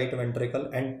 one in the right ventricle,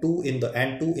 and two in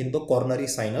the coronary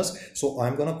sinus. So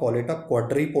I'm gonna call it a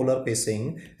quadripolar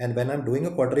pacing. And when I'm doing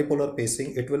a quadripolar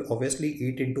pacing, it will obviously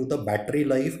eat into the battery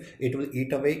life. It will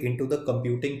eat away into the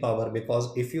computing power,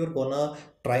 because if you're gonna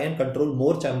try and control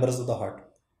more chambers of the heart,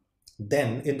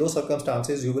 then in those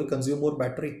circumstances you will consume more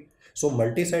battery. So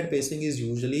multi-site pacing is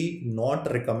usually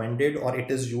not recommended, or it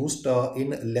is used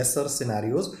in lesser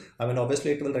scenarios. I mean,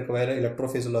 obviously it will require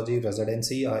electrophysiology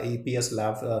residency, EPS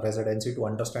lab residency to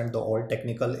understand the all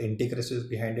technical intricacies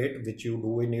behind it, which you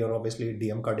do in your obviously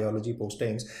DM cardiology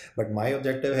postings. But my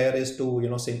objective here is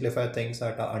to simplify things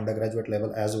at an undergraduate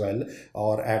level as well,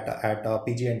 or at a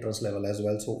PG entrance level as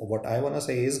well. So what I want to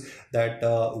say is that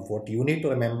what you need to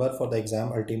remember for the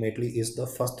exam ultimately is the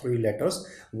first 3 letters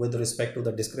with respect to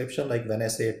the description. Like when I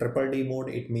say triple D mode,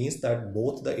 it means that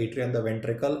both the atria and the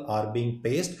ventricle are being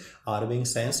paced, are being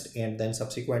sensed, and then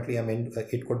subsequently, I mean,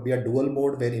 it could be a dual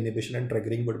mode where inhibition and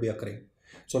triggering would be occurring.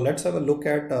 So let's have a look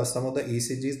at some of the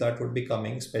ECGs that would be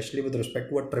coming, especially with respect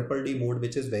to a triple D mode,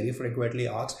 which is very frequently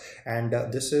asked. And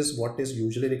this is what is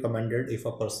usually recommended if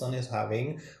a person is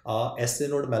having SA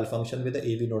node malfunction with the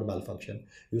AV node malfunction.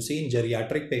 You see, in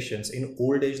geriatric patients, in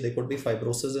old age, there could be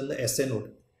fibrosis in the SA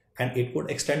node, and it could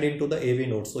extend into the AV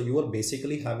node. So you are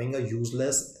basically having a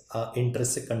useless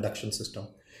intrinsic conduction system.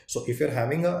 So if you're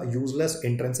having a useless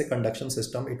intrinsic conduction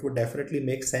system, it would definitely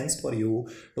make sense for you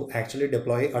to actually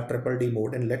deploy a triple D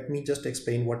mode. And let me just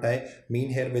explain what I mean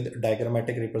here with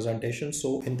diagrammatic representation.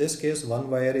 So in this case, one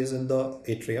wire is in the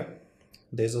atria.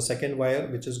 There's a second wire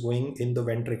which is going in the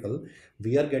ventricle.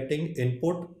 We are getting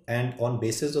input, and on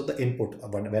basis of the input,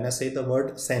 when I say the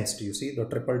word sensed, you see the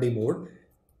triple D mode,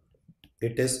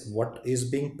 it is what is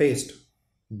being paced,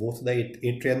 both the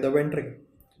atria and the ventricle,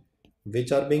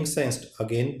 which are being sensed,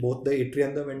 again both the atria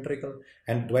and the ventricle.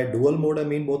 And by dual mode, I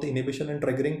mean both inhibition and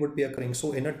triggering would be occurring.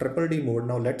 So in a triple D mode,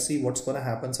 now let's see what's going to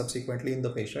happen subsequently in the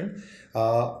patient.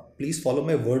 Please follow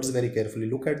my words very carefully.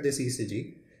 Look at this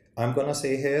ECG. I'm gonna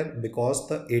say here, because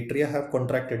the atria have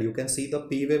contracted, you can see the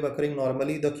P wave occurring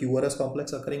normally, the QRS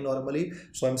complex occurring normally.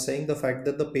 So I'm saying the fact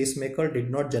that the pacemaker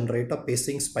did not generate a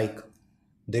pacing spike.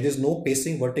 There is no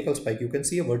pacing vertical spike. You can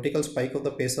see a vertical spike of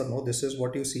the pacer. No, this is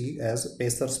what you see as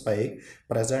pacer spike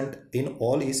present in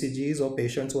all ECGs of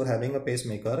patients who are having a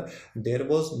pacemaker. There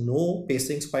was no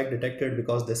pacing spike detected,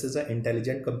 because this is an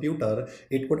intelligent computer.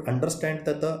 It could understand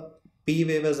that the P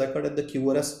wave has occurred and the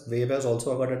QRS wave has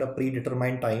also occurred at a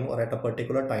predetermined time or at a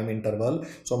particular time interval.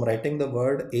 So I'm writing the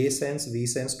word A sense, V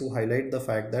sense to highlight the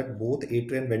fact that both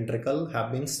atria and ventricle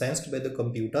have been sensed by the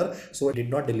computer. So it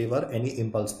did not deliver any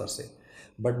impulse per se.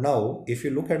 But now if you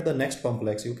look at the next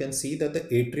complex, you can see that the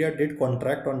atria did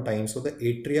contract on time. So the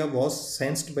atria was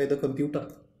sensed by the computer.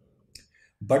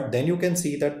 But then you can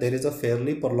see that there is a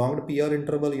fairly prolonged PR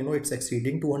interval, it's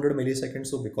exceeding 200 milliseconds.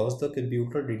 So because the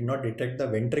computer did not detect the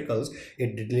ventricles,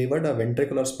 it delivered a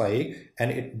ventricular spike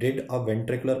and it did a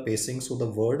ventricular pacing. So the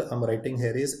word I'm writing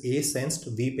here is A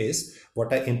sensed V pace.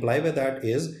 What I imply by that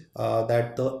is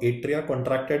that the atria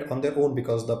contracted on their own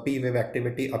because the P wave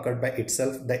activity occurred by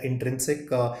itself. The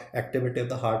intrinsic activity of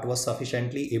the heart was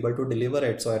sufficiently able to deliver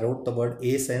it. So I wrote the word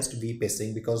A sensed V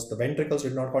pacing because the ventricles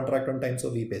did not contract on time, so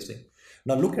V pacing.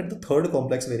 Now look at the third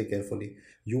complex very carefully.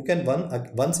 You can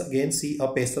once again see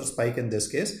a pacer spike in this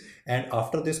case, and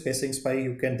after this pacing spike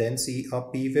you can then see a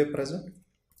P wave present,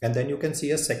 and then you can see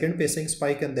a second pacing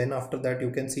spike, and then after that you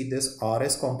can see this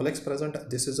RS complex present.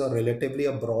 This is a relatively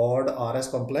a broad RS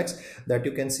complex that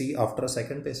you can see after a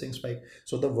second pacing spike.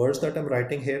 So the words that I'm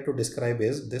writing here to describe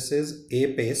is, this is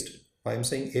A paced. Why I'm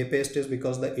saying A paced is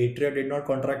because the atria did not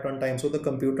contract on time, so the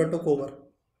computer took over.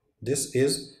 This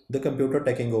is the computer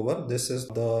taking over. This is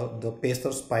the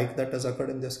pacer spike that has occurred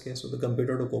in this case. So the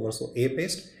computer took over. So A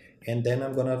paced. and then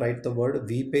I'm gonna write the word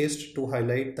V paced to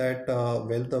highlight that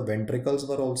well, the ventricles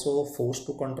were also forced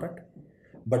to contract.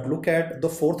 But look at the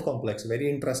fourth complex, very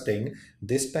interesting.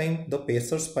 This time the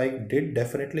pacer spike did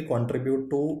definitely contribute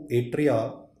to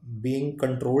atria being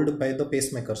controlled by the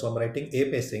pacemaker. So I'm writing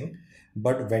A pacing,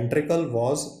 but ventricle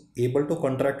was able to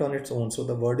contract on its own. So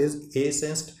the word is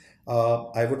asensed.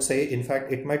 I would say, in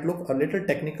fact, it might look a little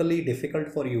technically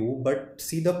difficult for you, but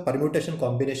see the permutation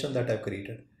combination that I've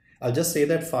created. I'll just say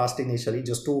that fast initially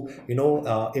just to,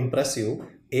 impress you.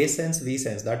 A sense, V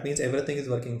sense, that means everything is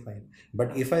working fine.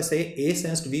 But if I say A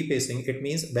sensed V pacing, it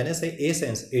means when I say A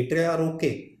sense, atria are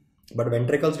okay, but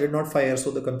ventricles did not fire,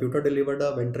 so the computer delivered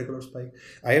a ventricular spike.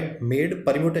 I have made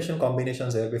permutation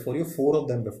combinations here before you, 4 of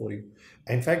them before you.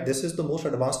 In fact, this is the most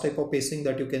advanced type of pacing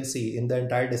that you can see in the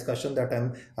entire discussion that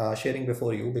I'm sharing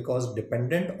before you, because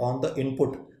dependent on the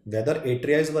input, whether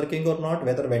atria is working or not,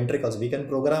 whether ventricles, we can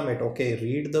program it. Okay,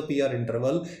 read the PR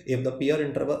interval. If the PR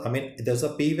interval, I mean, there's a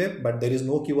P wave, but there is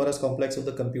no QRS complex. So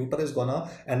the computer is gonna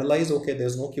analyze, okay,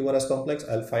 there's no QRS complex.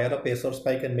 I'll fire a pacer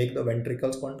spike and make the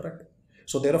ventricles contract.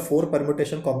 So there are 4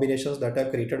 permutation combinations that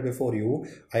I've created before you.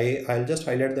 I'll just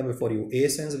highlight them before you. A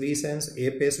sense, V sense,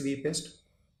 A pace, V paced.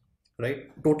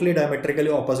 Right, totally diametrically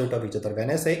opposite of each other.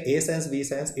 When I say A sense, V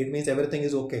sense, it means everything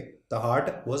is okay. The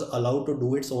heart was allowed to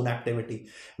do its own activity.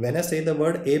 When I say the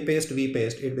word A paced, V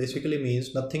paced, it basically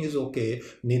means nothing is okay.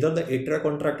 Neither the atria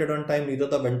contracted on time, neither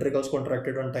the ventricles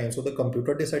contracted on time. So the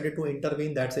computer decided to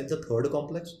intervene. That's in the third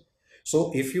complex.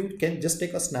 So if you can just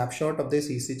take a snapshot of this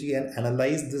ECG and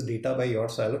analyze this data by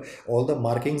yourself, all the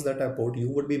markings that I put, you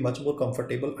would be much more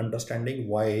comfortable understanding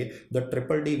why the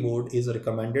triple D mode is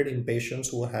recommended in patients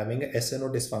who are having a SNO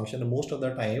dysfunction. Most of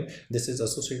the time, this is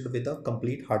associated with a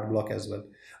complete heart block as well.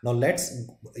 Now let's,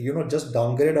 just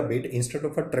downgrade a bit. Instead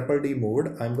of a triple D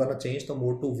mode, I'm going to change the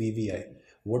mode to VVI.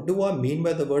 What do I mean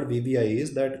by the word VVI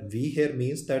is that V here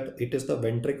means that it is the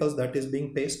ventricles that is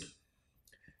being paced.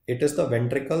 It is the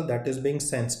ventricle that is being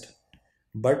sensed,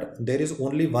 but there is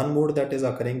only one mode that is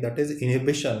occurring, that is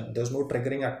inhibition. There's no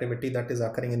triggering activity that is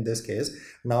occurring in this case.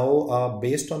 Now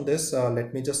based on this,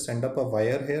 let me just send up a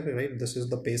wire here, right? This is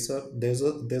the pacer. There's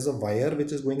a wire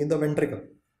which is going in the ventricle,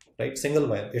 right? Single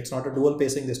wire. It's not a dual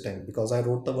pacing this time, because I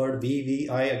wrote the word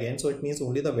VVI again, so it means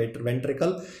only the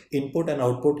ventricle input and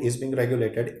output is being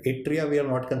regulated. Atria we are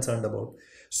not concerned about.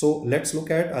 So let's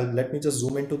look at, let me just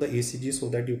zoom into the ECG so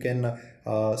that you can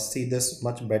see this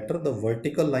much better. The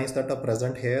vertical lines that are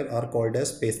present here are called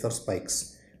as pacer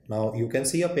spikes. Now you can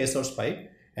see a pacer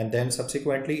spike, and then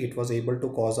subsequently it was able to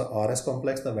cause a RS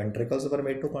complex. The ventricles were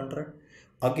made to contract.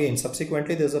 Again,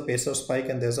 subsequently there's a pacer spike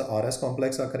and there's a RS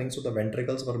complex occurring, so the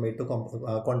ventricles were made to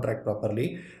contract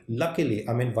properly. Luckily,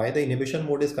 I mean, why the inhibition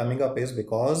mode is coming up is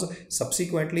because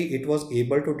subsequently it was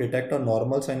able to detect a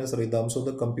normal sinus rhythm, so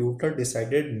the computer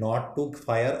decided not to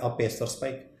fire a pacer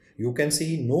spike. You can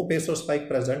see no pacer spike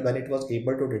present when it was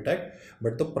able to detect,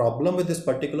 but the problem with this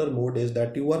particular mode is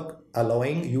that you are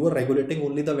regulating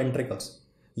only the ventricles.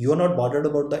 You are not bothered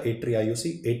about the atria. You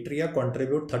see, atria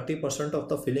contribute 30% of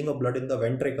the filling of blood in the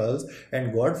ventricles,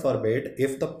 and God forbid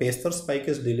if the pacer spike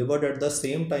is delivered at the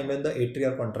same time when the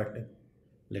atria are contracting.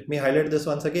 Let me highlight this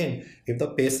once again. If the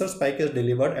pacer spike is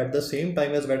delivered at the same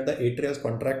time as when the atria is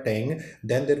contracting,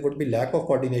 then there would be lack of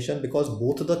coordination, because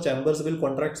both the chambers will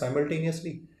contract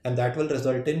simultaneously, and that will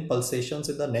result in pulsations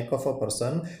in the neck of a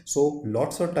person. So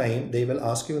lots of time they will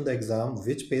ask you in the exam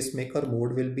which pacemaker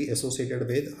mode will be associated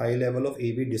with high level of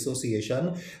AV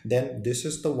dissociation. Then this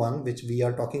is the one which we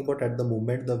are talking about at the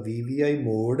moment. The VVI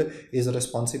mode is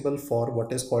responsible for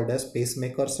what is called as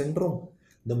pacemaker syndrome.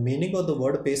 The meaning of the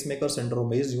word pacemaker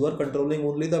syndrome is you are controlling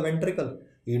only the ventricle.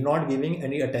 You're not giving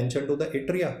any attention to the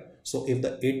atria. So if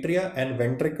the atria and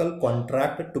ventricle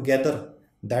contract together,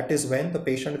 that is when the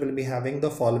patient will be having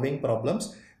the following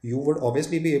problems. You would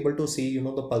obviously be able to see,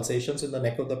 the pulsations in the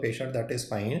neck of the patient. That is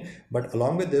fine. But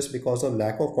along with this, because of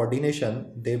lack of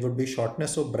coordination, there would be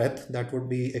shortness of breath that would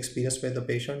be experienced by the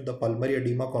patient. The pulmonary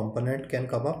edema component can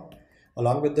come up.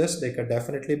 Along with this, there could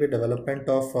definitely be development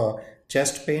of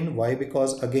chest pain. Why?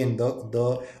 Because again,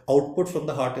 the output from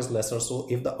the heart is lesser. So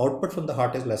if the output from the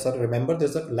heart is lesser, remember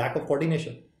there's a lack of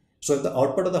coordination. So if the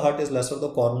output of the heart is lesser, the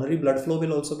coronary blood flow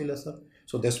will also be lesser.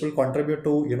 So this will contribute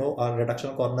to, a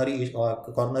reduction of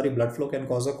coronary blood flow can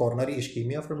cause a coronary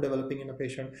ischemia from developing in a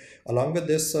patient. Along with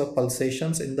this,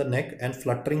 pulsations in the neck and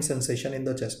fluttering sensation in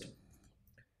the chest.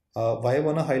 Why I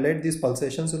want to highlight these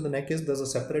pulsations in the neck is there's a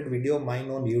separate video of mine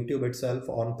on YouTube itself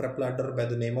on PrepLadder by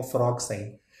the name of frog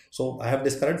sign. So I have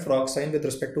described frog sign with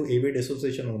respect to AV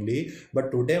dissociation only, but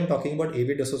today I'm talking about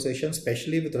AV dissociation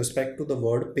especially with respect to the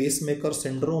word pacemaker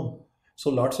syndrome. So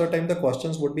lots of time the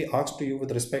questions would be asked to you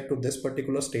with respect to this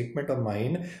particular statement of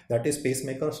mine, that is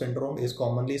pacemaker syndrome is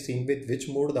commonly seen with which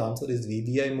mode. The answer is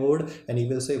VVI mode, and he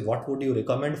will say what would you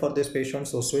recommend for this patient.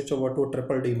 So switch over to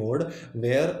triple D mode,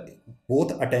 where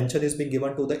both attention is being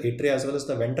given to the atria as well as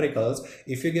the ventricles.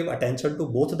 If you give attention to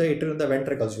both the atria and the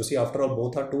ventricles, you see after all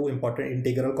both are two important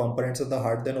integral components of the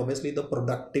heart, then obviously the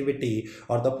productivity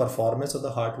or the performance of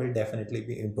the heart will definitely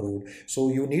be improved.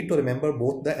 So you need to remember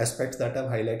both the aspects that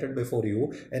I've highlighted before you.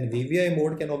 And VVI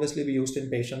mode can obviously be used in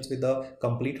patients with a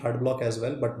complete heart block as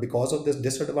well, but because of this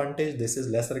disadvantage, this is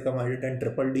less recommended, and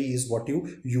triple D is what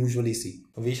you usually see.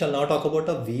 We shall now talk about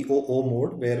a VOO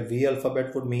mode, where V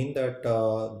alphabet would mean that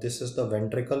this is the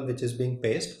ventricle which is being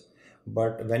paced.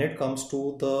 But when it comes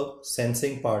to the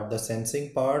sensing part, the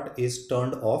sensing part is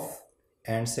turned off.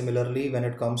 And similarly, when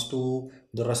it comes to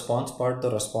the response part,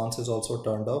 the response is also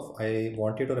turned off. I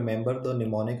want you to remember the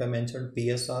mnemonic I mentioned,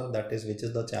 PSR, that is which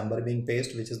is the chamber being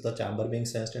paced, which is the chamber being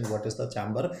sensed, and what is the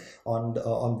chamber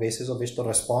on basis of which the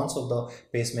response of the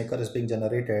pacemaker is being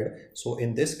generated. So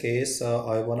in this case,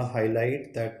 I want to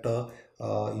highlight that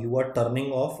you are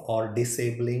turning off or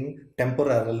disabling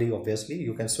temporarily. Obviously,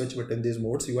 you can switch between these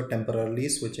modes. You are temporarily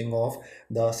switching off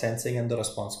the sensing and the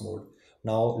response mode.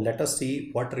 Now let us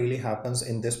see what really happens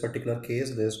in this particular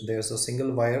case. There's a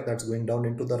single wire that's going down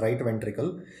into the right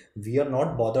ventricle. We are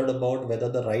not bothered about whether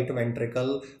the right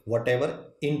ventricle, whatever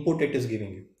input it is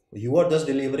giving you, you are just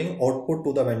delivering output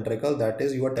to the ventricle. That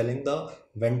is, you are telling the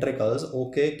ventricles,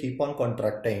 okay, keep on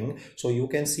contracting. So you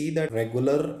can see that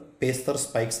regular pacer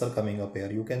spikes are coming up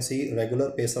here. You can see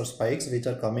regular pacer spikes which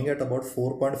are coming at about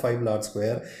 4.5 log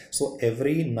square. So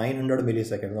every 900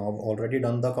 milliseconds. I've already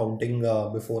done the counting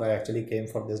before I actually came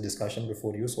for this discussion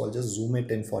before you. So I'll just zoom it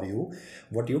in for you.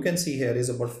 What you can see here is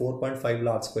about 4.5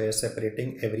 log square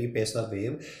separating every pacer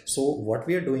wave. So what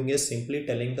we are doing is simply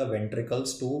telling the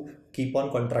ventricles to keep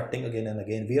on contracting again and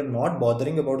again. We are not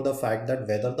bothering about the fact that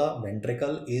whether the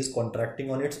ventricle is contracting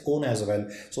on its own as well.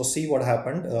 So see what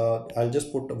happened. I'll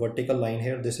just put a vertical line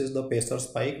here. This is the pacer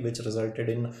spike which resulted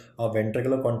in a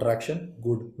ventricular contraction.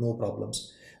 Good, no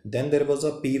problems. Then there was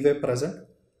a P wave present.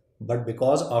 But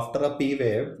because after a P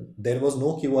wave, there was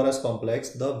no QRS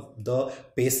complex, the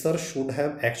pacer should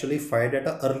have actually fired at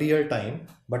an earlier time,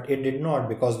 but it did not,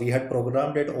 because we had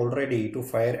programmed it already to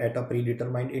fire at a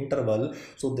predetermined interval.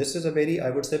 So this is a very,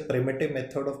 I would say, primitive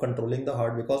method of controlling the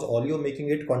heart, because all you're making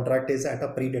it contract is at a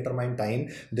predetermined time.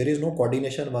 There is no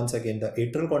coordination. Once again, the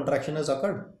atrial contraction has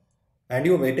occurred. And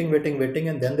you're waiting,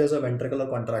 and then there's a ventricular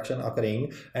contraction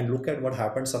occurring, and look at what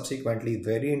happened subsequently.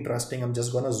 Very interesting. I'm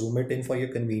just going to zoom it in for your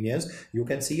convenience. You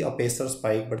can see a pacer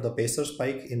spike, but the pacer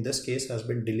spike in this case has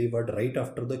been delivered right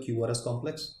after the QRS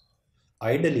complex.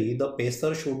 Ideally, the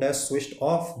pacer should have switched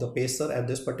off. The pacer at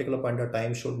this particular point of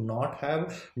time should not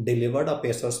have delivered a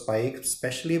pacer spike,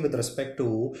 especially with respect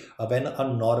to when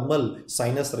a normal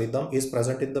sinus rhythm is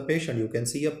present in the patient. You can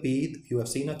see a P, you have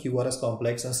seen a QRS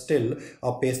complex, and still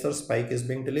a pacer spike is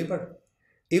being delivered.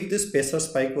 If this pacer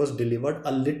spike was delivered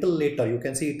a little later, you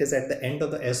can see it is at the end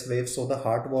of the S wave. So the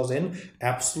heart was in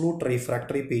absolute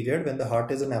refractory period. When the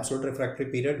heart is in absolute refractory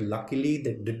period, luckily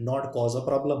they did not cause a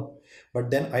problem.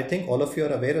 But then I think all of you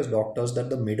are aware as doctors that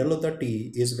the middle of the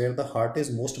T is where the heart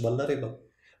is most vulnerable.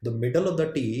 The middle of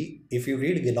the T, if you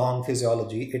read Geelong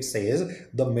physiology, it says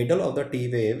the middle of the T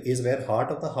wave is where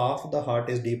half of the heart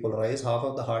is depolarized, half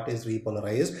of the heart is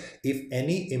repolarized. If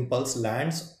any impulse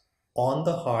lands on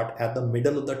the heart at the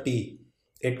middle of the T,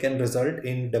 it can result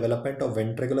in development of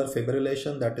ventricular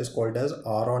fibrillation, that is called as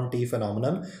R on T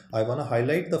phenomenon. I want to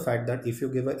highlight the fact that if you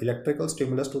give an electrical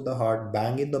stimulus to the heart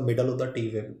bang in the middle of the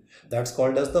T wave, that's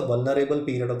called as the vulnerable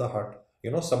period of the heart.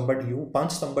 You know, you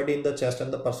punch somebody in the chest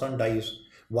and the person dies.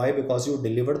 Why? Because you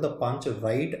delivered the punch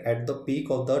right at the peak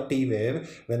of the T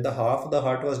wave, when the half of the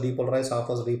heart was depolarized, half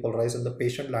was repolarized, and the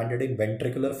patient landed in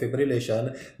ventricular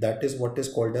fibrillation. That is what is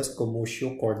called as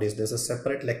commotio cordis. There's a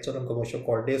separate lecture on commotio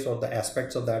cordis, or the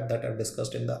aspects of that are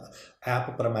discussed in the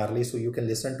app primarily, so you can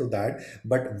listen to that.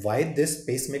 But why this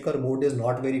pacemaker mode is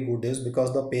not very good is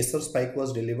because the pacer spike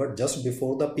was delivered just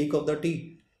before the peak of the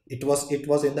T. It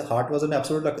was in the heart was an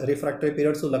absolute refractory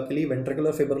period, so luckily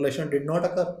ventricular fibrillation did not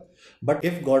occur. But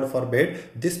if God forbid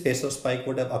this pacer spike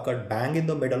would have occurred bang in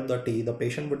the middle of the T, the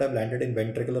patient would have landed in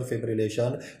ventricular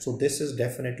fibrillation. So this is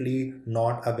definitely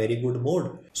not a very good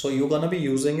mode. So you're gonna be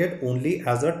using it only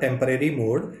as a temporary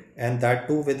mode, and that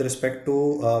too with respect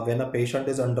to when a patient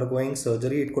is undergoing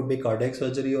surgery. It could be cardiac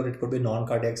surgery or it could be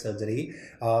non-cardiac surgery.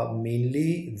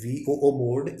 Mainly VOO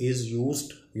mode is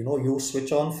used you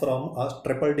switch on from a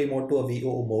triple D mode to a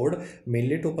VOO mode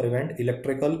mainly to prevent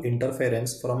electrical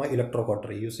interference from a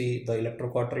electrocautery. You see, the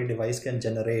electrocautery device can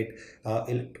generate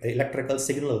electrical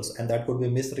signals, and that could be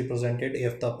misrepresented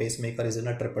if the pacemaker is in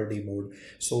a triple D mode.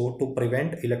 So to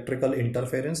prevent electrical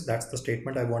interference, that's the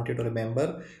statement I want you to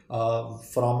remember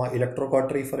from a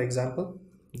electrocautery, for example.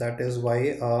 That is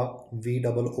why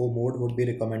VOO mode would be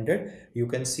recommended. You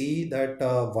can see that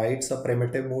why it's a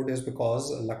primitive mode is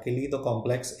because luckily the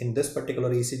complex in this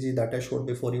particular ECG that I showed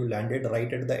before you landed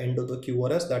right at the end of the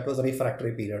QRS, that was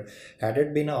refractory period. Had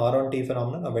it been a R on T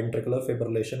phenomenon, a ventricular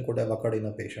fibrillation could have occurred in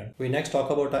a patient. We next talk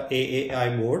about a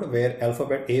AAI mode, where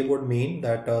alphabet A would mean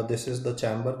that this is the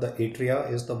chamber, the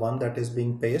atria is the one that is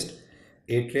being paced.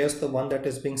 Atria is the one that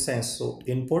is being sensed. So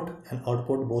input and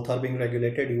output both are being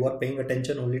regulated. You are paying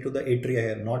attention only to the atria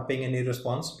here, not paying any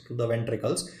response to the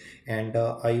ventricles. And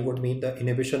I would mean the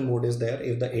inhibition mode is there.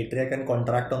 If the atria can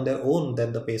contract on their own,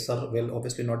 then the pacer will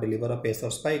obviously not deliver a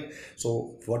pacer spike.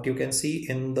 So what you can see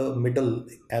in the middle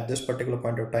at this particular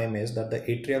point of time is that the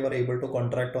atria were able to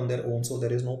contract on their own, so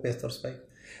there is no pacer spike.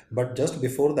 But just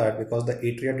before that, because the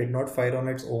atria did not fire on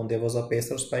its own, there was a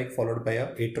pacer spike followed by a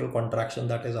atrial contraction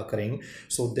that is occurring.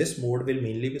 So this mode will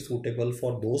mainly be suitable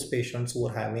for those patients who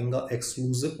are having an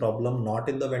exclusive problem not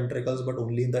in the ventricles but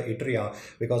only in the atria,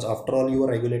 because after all you are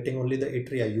regulating only the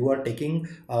atria, you are taking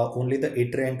only the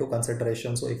atria into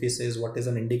consideration. So if he says what is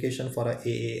an indication for a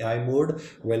AAI mode,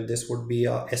 well, this would be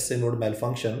a SA node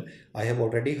malfunction. I have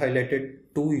already highlighted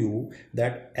to you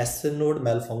that SN node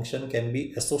malfunction can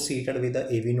be associated with the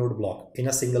AV node block in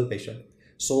a single patient.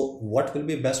 So what will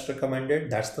be best recommended?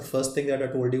 That's the first thing that I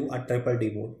told you, a triple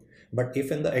D mode. But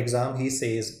if in the exam he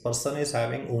says person is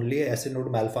having only a SN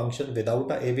node malfunction without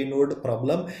a AV node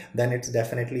problem, then it's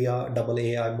definitely a double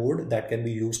AI mode that can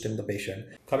be used in the patient.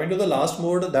 Coming to the last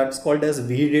mode, that's called as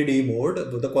VDD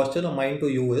mode. The question of mine to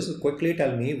you is, quickly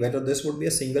tell me whether this would be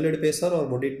a single lead pacer or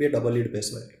would it be a double lead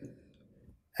pacer?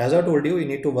 As I told you, you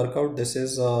need to work out this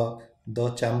is the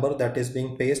chamber that is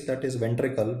being paced, that is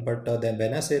ventricle. But then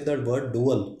when I say the word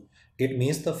dual, it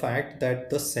means the fact that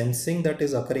the sensing that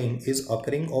is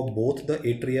occurring of both the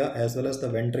atria as well as the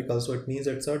ventricle. So it means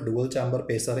it's a dual chamber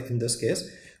pacer in this case.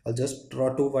 I'll just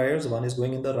draw two wires. One is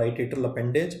going in the right atrial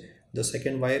appendage. The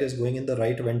second wire is going in the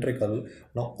right ventricle.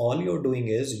 Now all you're doing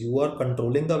is you are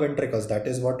controlling the ventricles. That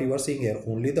is what you are seeing here.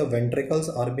 Only the ventricles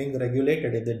are being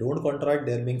regulated. If they don't contract,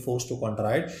 they're being forced to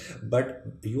contract. But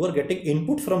you are getting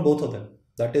input from both of them.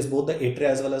 That is both the atria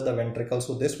as well as the ventricle.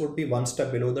 So this would be one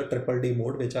step below the triple D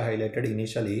mode which I highlighted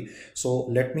initially. So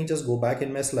let me just go back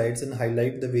in my slides and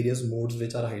highlight the various modes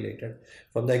which are highlighted.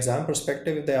 From the exam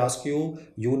perspective, if they ask you,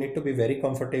 you need to be very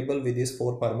comfortable with these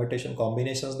four permutation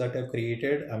combinations that I've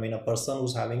created. I mean, a person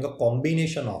who's having a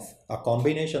combination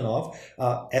of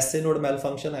SA node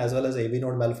malfunction as well as AV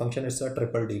node malfunction, it's a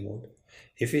triple D mode.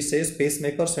 If he says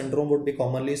pacemaker syndrome would be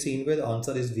commonly seen with,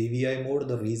 answer is VVI mode.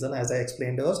 The reason, as I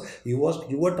explained, was you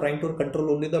were trying to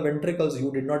control only the ventricles.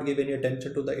 You did not give any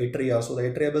attention to the atria. So the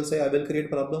atria will say, I will create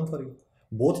problem for you.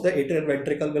 Both the atria and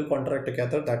ventricle will contract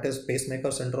together. That is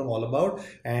pacemaker syndrome all about.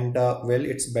 And well,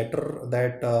 it's better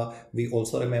that we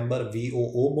also remember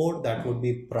VOO mode. That would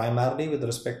be primarily with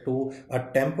respect to a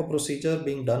TEMP procedure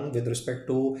being done with respect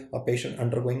to a patient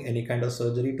undergoing any kind of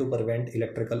surgery to prevent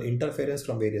electrical interference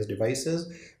from various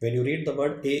devices. When you read the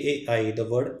word AAI, the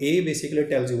word A basically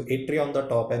tells you atria on the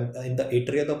top, and in the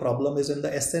atria the problem is in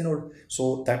the SA node.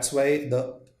 So that's why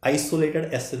the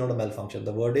isolated SA node malfunction.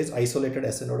 The word is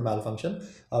isolated SA node malfunction.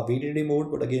 VDD mode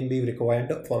would again be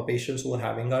required for patients who are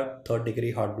having a third degree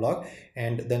heart block.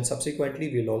 And then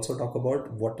subsequently, we'll also talk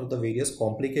about what are the various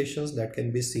complications that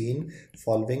can be seen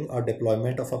following a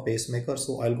deployment of a pacemaker.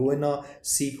 So I'll go in a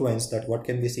sequence that what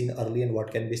can be seen early and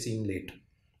what can be seen late.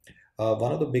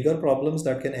 One of the bigger problems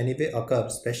that can anyway occur,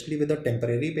 especially with a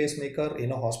temporary pacemaker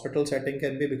in a hospital setting,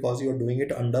 can be because you are doing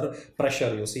it under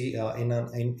pressure. You see, in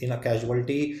a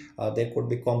casualty, there could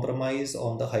be compromise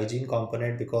on the hygiene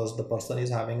component because the person is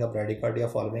having a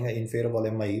bradycardia following an inferior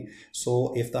volume MI.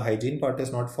 So if the hygiene part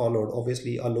is not followed,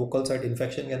 obviously a local site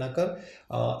infection can occur.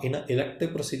 In an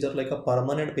elective procedure like a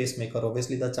permanent pacemaker,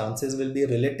 obviously the chances will be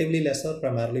relatively lesser,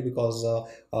 primarily because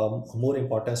more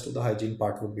importance to the hygiene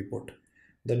part would be put.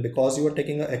 Then because you are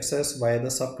taking an excess via the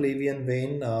subclavian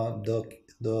vein,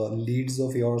 the leads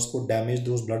of yours could damage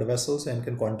those blood vessels and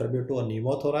can contribute to a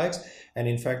pneumothorax. And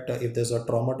in fact, if there's a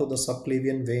trauma to the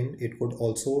subclavian vein, it could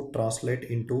also translate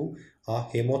into a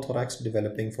hemothorax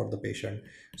developing for the patient.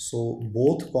 So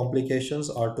both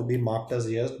complications are to be marked as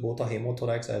yes, both a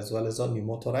hemothorax as well as a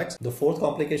pneumothorax. The fourth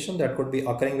complication that could be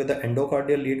occurring with the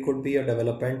endocardial lead could be a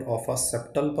development of a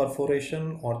septal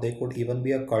perforation, or they could even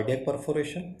be a cardiac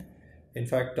perforation. In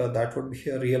fact, that would be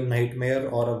a real nightmare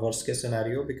or a worst case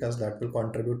scenario, because that will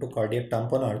contribute to cardiac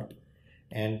tamponade.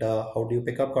 And how do you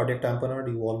pick up cardiac tamponade?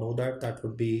 You all know that that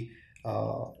would be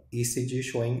ECG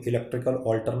showing electrical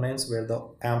alternates, where the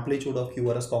amplitude of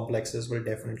QRS complexes will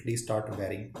definitely start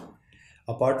varying.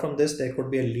 Apart from this, there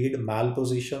could be a lead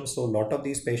malposition. So a lot of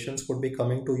these patients could be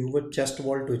coming to you with chest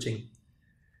wall twitching.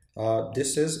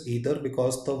 This is either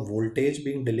because the voltage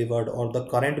being delivered or the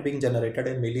current being generated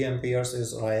in milliamperes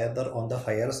is either on the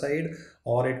higher side,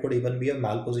 or it could even be a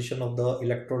malposition of the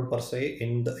electrode per se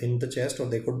in the chest, or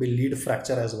there could be lead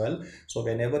fracture as well. So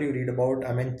whenever you read about,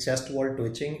 chest wall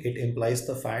twitching, it implies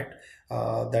the fact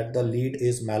that the lead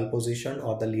is malpositioned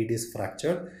or the lead is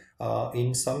fractured.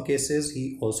 In some cases,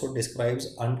 he also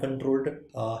describes uncontrolled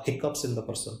hiccups in the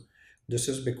person. This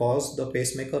is because the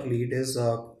pacemaker lead is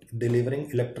delivering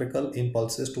electrical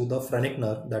impulses to the phrenic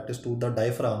nerve, that is to the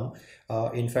diaphragm.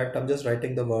 In fact, I'm just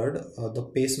writing the word. The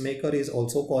pacemaker is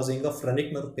also causing a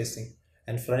phrenic nerve pacing,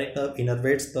 and phrenic nerve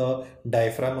innervates the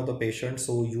diaphragm of the patient.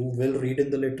 So you will read in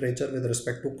the literature with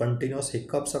respect to continuous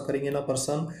hiccups occurring in a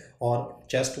person or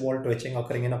chest wall twitching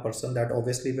occurring in a person, that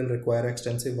obviously will require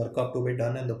extensive workup to be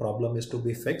done and the problem is to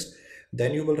be fixed.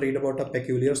 Then you will read about a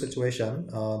peculiar situation.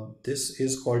 This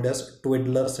is called as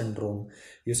Twiddler syndrome.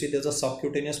 You see, there's a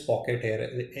subcutaneous pocket here.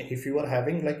 If you are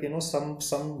having some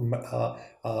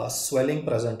swelling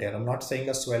present here, I'm not saying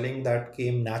a swelling that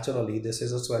came naturally. This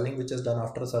is a swelling which is done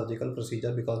after a surgical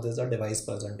procedure because there's a device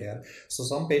present here. So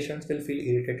some patients will feel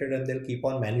irritated and they'll keep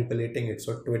on manipulating it.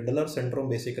 So Twiddler syndrome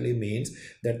basically means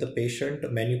that the patient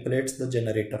manipulates the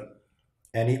generator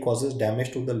and he causes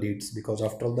damage to the leads, because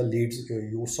after all, the leads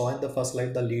you saw in the first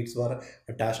slide, the leads were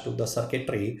attached to the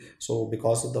circuitry. So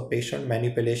because of the patient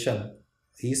manipulation,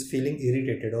 he's feeling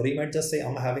irritated, or he might just say,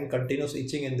 I'm having continuous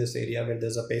itching in this area where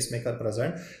there's a pacemaker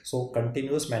present. So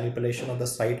continuous manipulation of the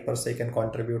site per se can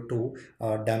contribute to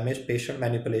damage. Patient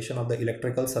manipulation of the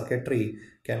electrical circuitry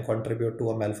can contribute to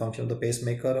a malfunction of the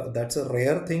pacemaker. That's a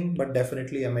rare thing, but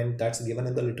definitely, that's given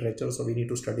in the literature, so we need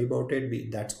to study about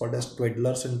it. That's called as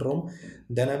Twiddler syndrome.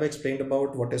 Then I've explained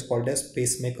about what is called as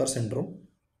pacemaker syndrome.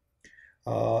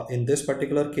 In this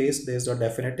particular case, there's a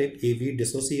definitive AV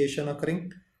dissociation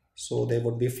occurring. So there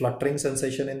would be fluttering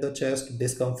sensation in the chest,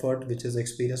 discomfort which is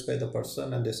experienced by the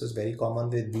person, and this is very common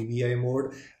with VVI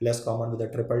mode, less common with the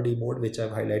triple D mode, which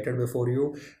I've highlighted before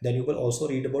you. Then you will also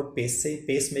read about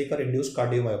pacemaker induced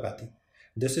cardiomyopathy.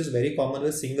 This is very common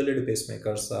with single lead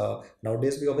pacemakers.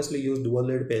 Nowadays we obviously use dual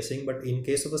lead pacing, but in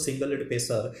case of a single lead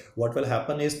pacer, what will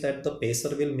happen is that the pacer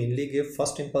will mainly give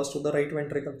first impulse to the right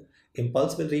ventricle.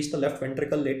 Impulse will reach the left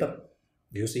ventricle later.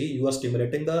 You see, you are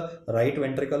stimulating the right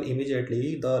ventricle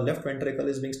immediately, the left ventricle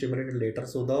is being stimulated later.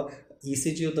 So the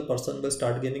ECG of the person will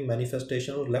start giving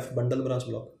manifestation of left bundle branch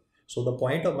block. So the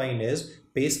point of mine is,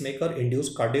 pacemaker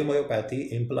induced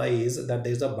cardiomyopathy implies that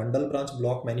there is a bundle branch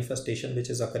block manifestation which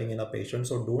is occurring in a patient.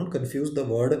 So don't confuse the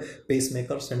word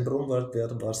pacemaker syndrome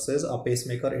versus a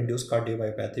pacemaker induced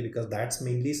cardiomyopathy, because that's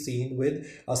mainly seen with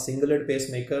a single lead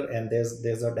pacemaker, and there's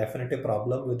a definitive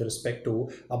problem with respect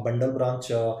to a bundle branch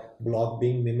block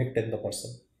being mimicked in the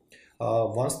person.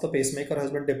 Once the pacemaker has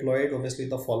been deployed, obviously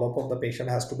the follow-up of the patient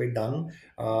has to be done.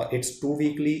 It's 2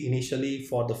 weekly initially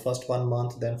for the first 1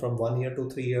 month, then from 1 year to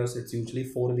 3 years it's usually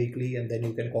 4 weekly, and then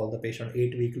you can call the patient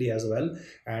 8 weekly as well.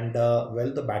 And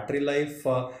the battery life,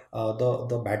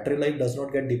 the battery life does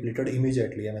not get depleted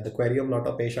immediately. The query of a lot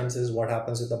of patients is, what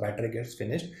happens if the battery gets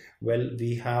finished? Well,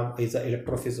 we have is an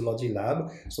electrophysiology lab.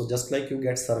 So just like you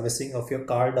get servicing of your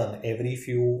car done every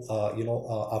few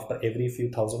after every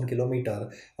few thousand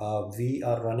kilometers, we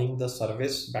are running the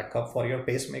service backup for your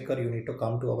pacemaker. You need to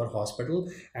come to our hospital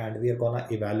and we are gonna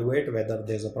evaluate whether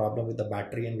there's a problem with the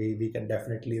battery, and we can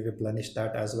definitely replenish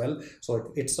that as well.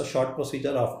 So it's a short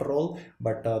procedure after all,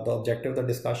 but the objective of the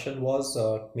discussion was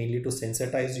mainly to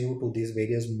sensitize you to these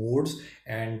various modes,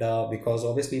 and because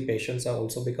obviously patients have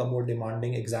also become more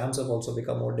demanding, exams have also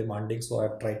become more demanding, so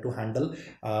I've tried to handle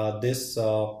this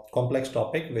complex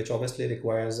topic, which obviously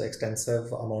requires extensive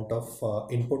amount of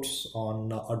inputs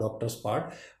on a doctor's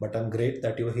part. But I'm great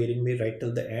that you're hearing me right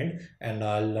till the end, and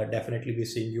I'll definitely be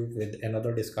seeing you with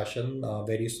another discussion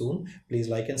very soon. Please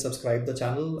like and subscribe the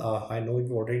channel. I know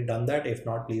you've already done that. If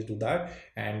not, please do that,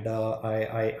 and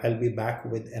I'll be back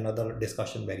with another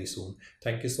discussion very soon.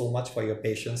 Thank you so much for your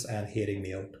patience and hearing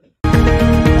me out.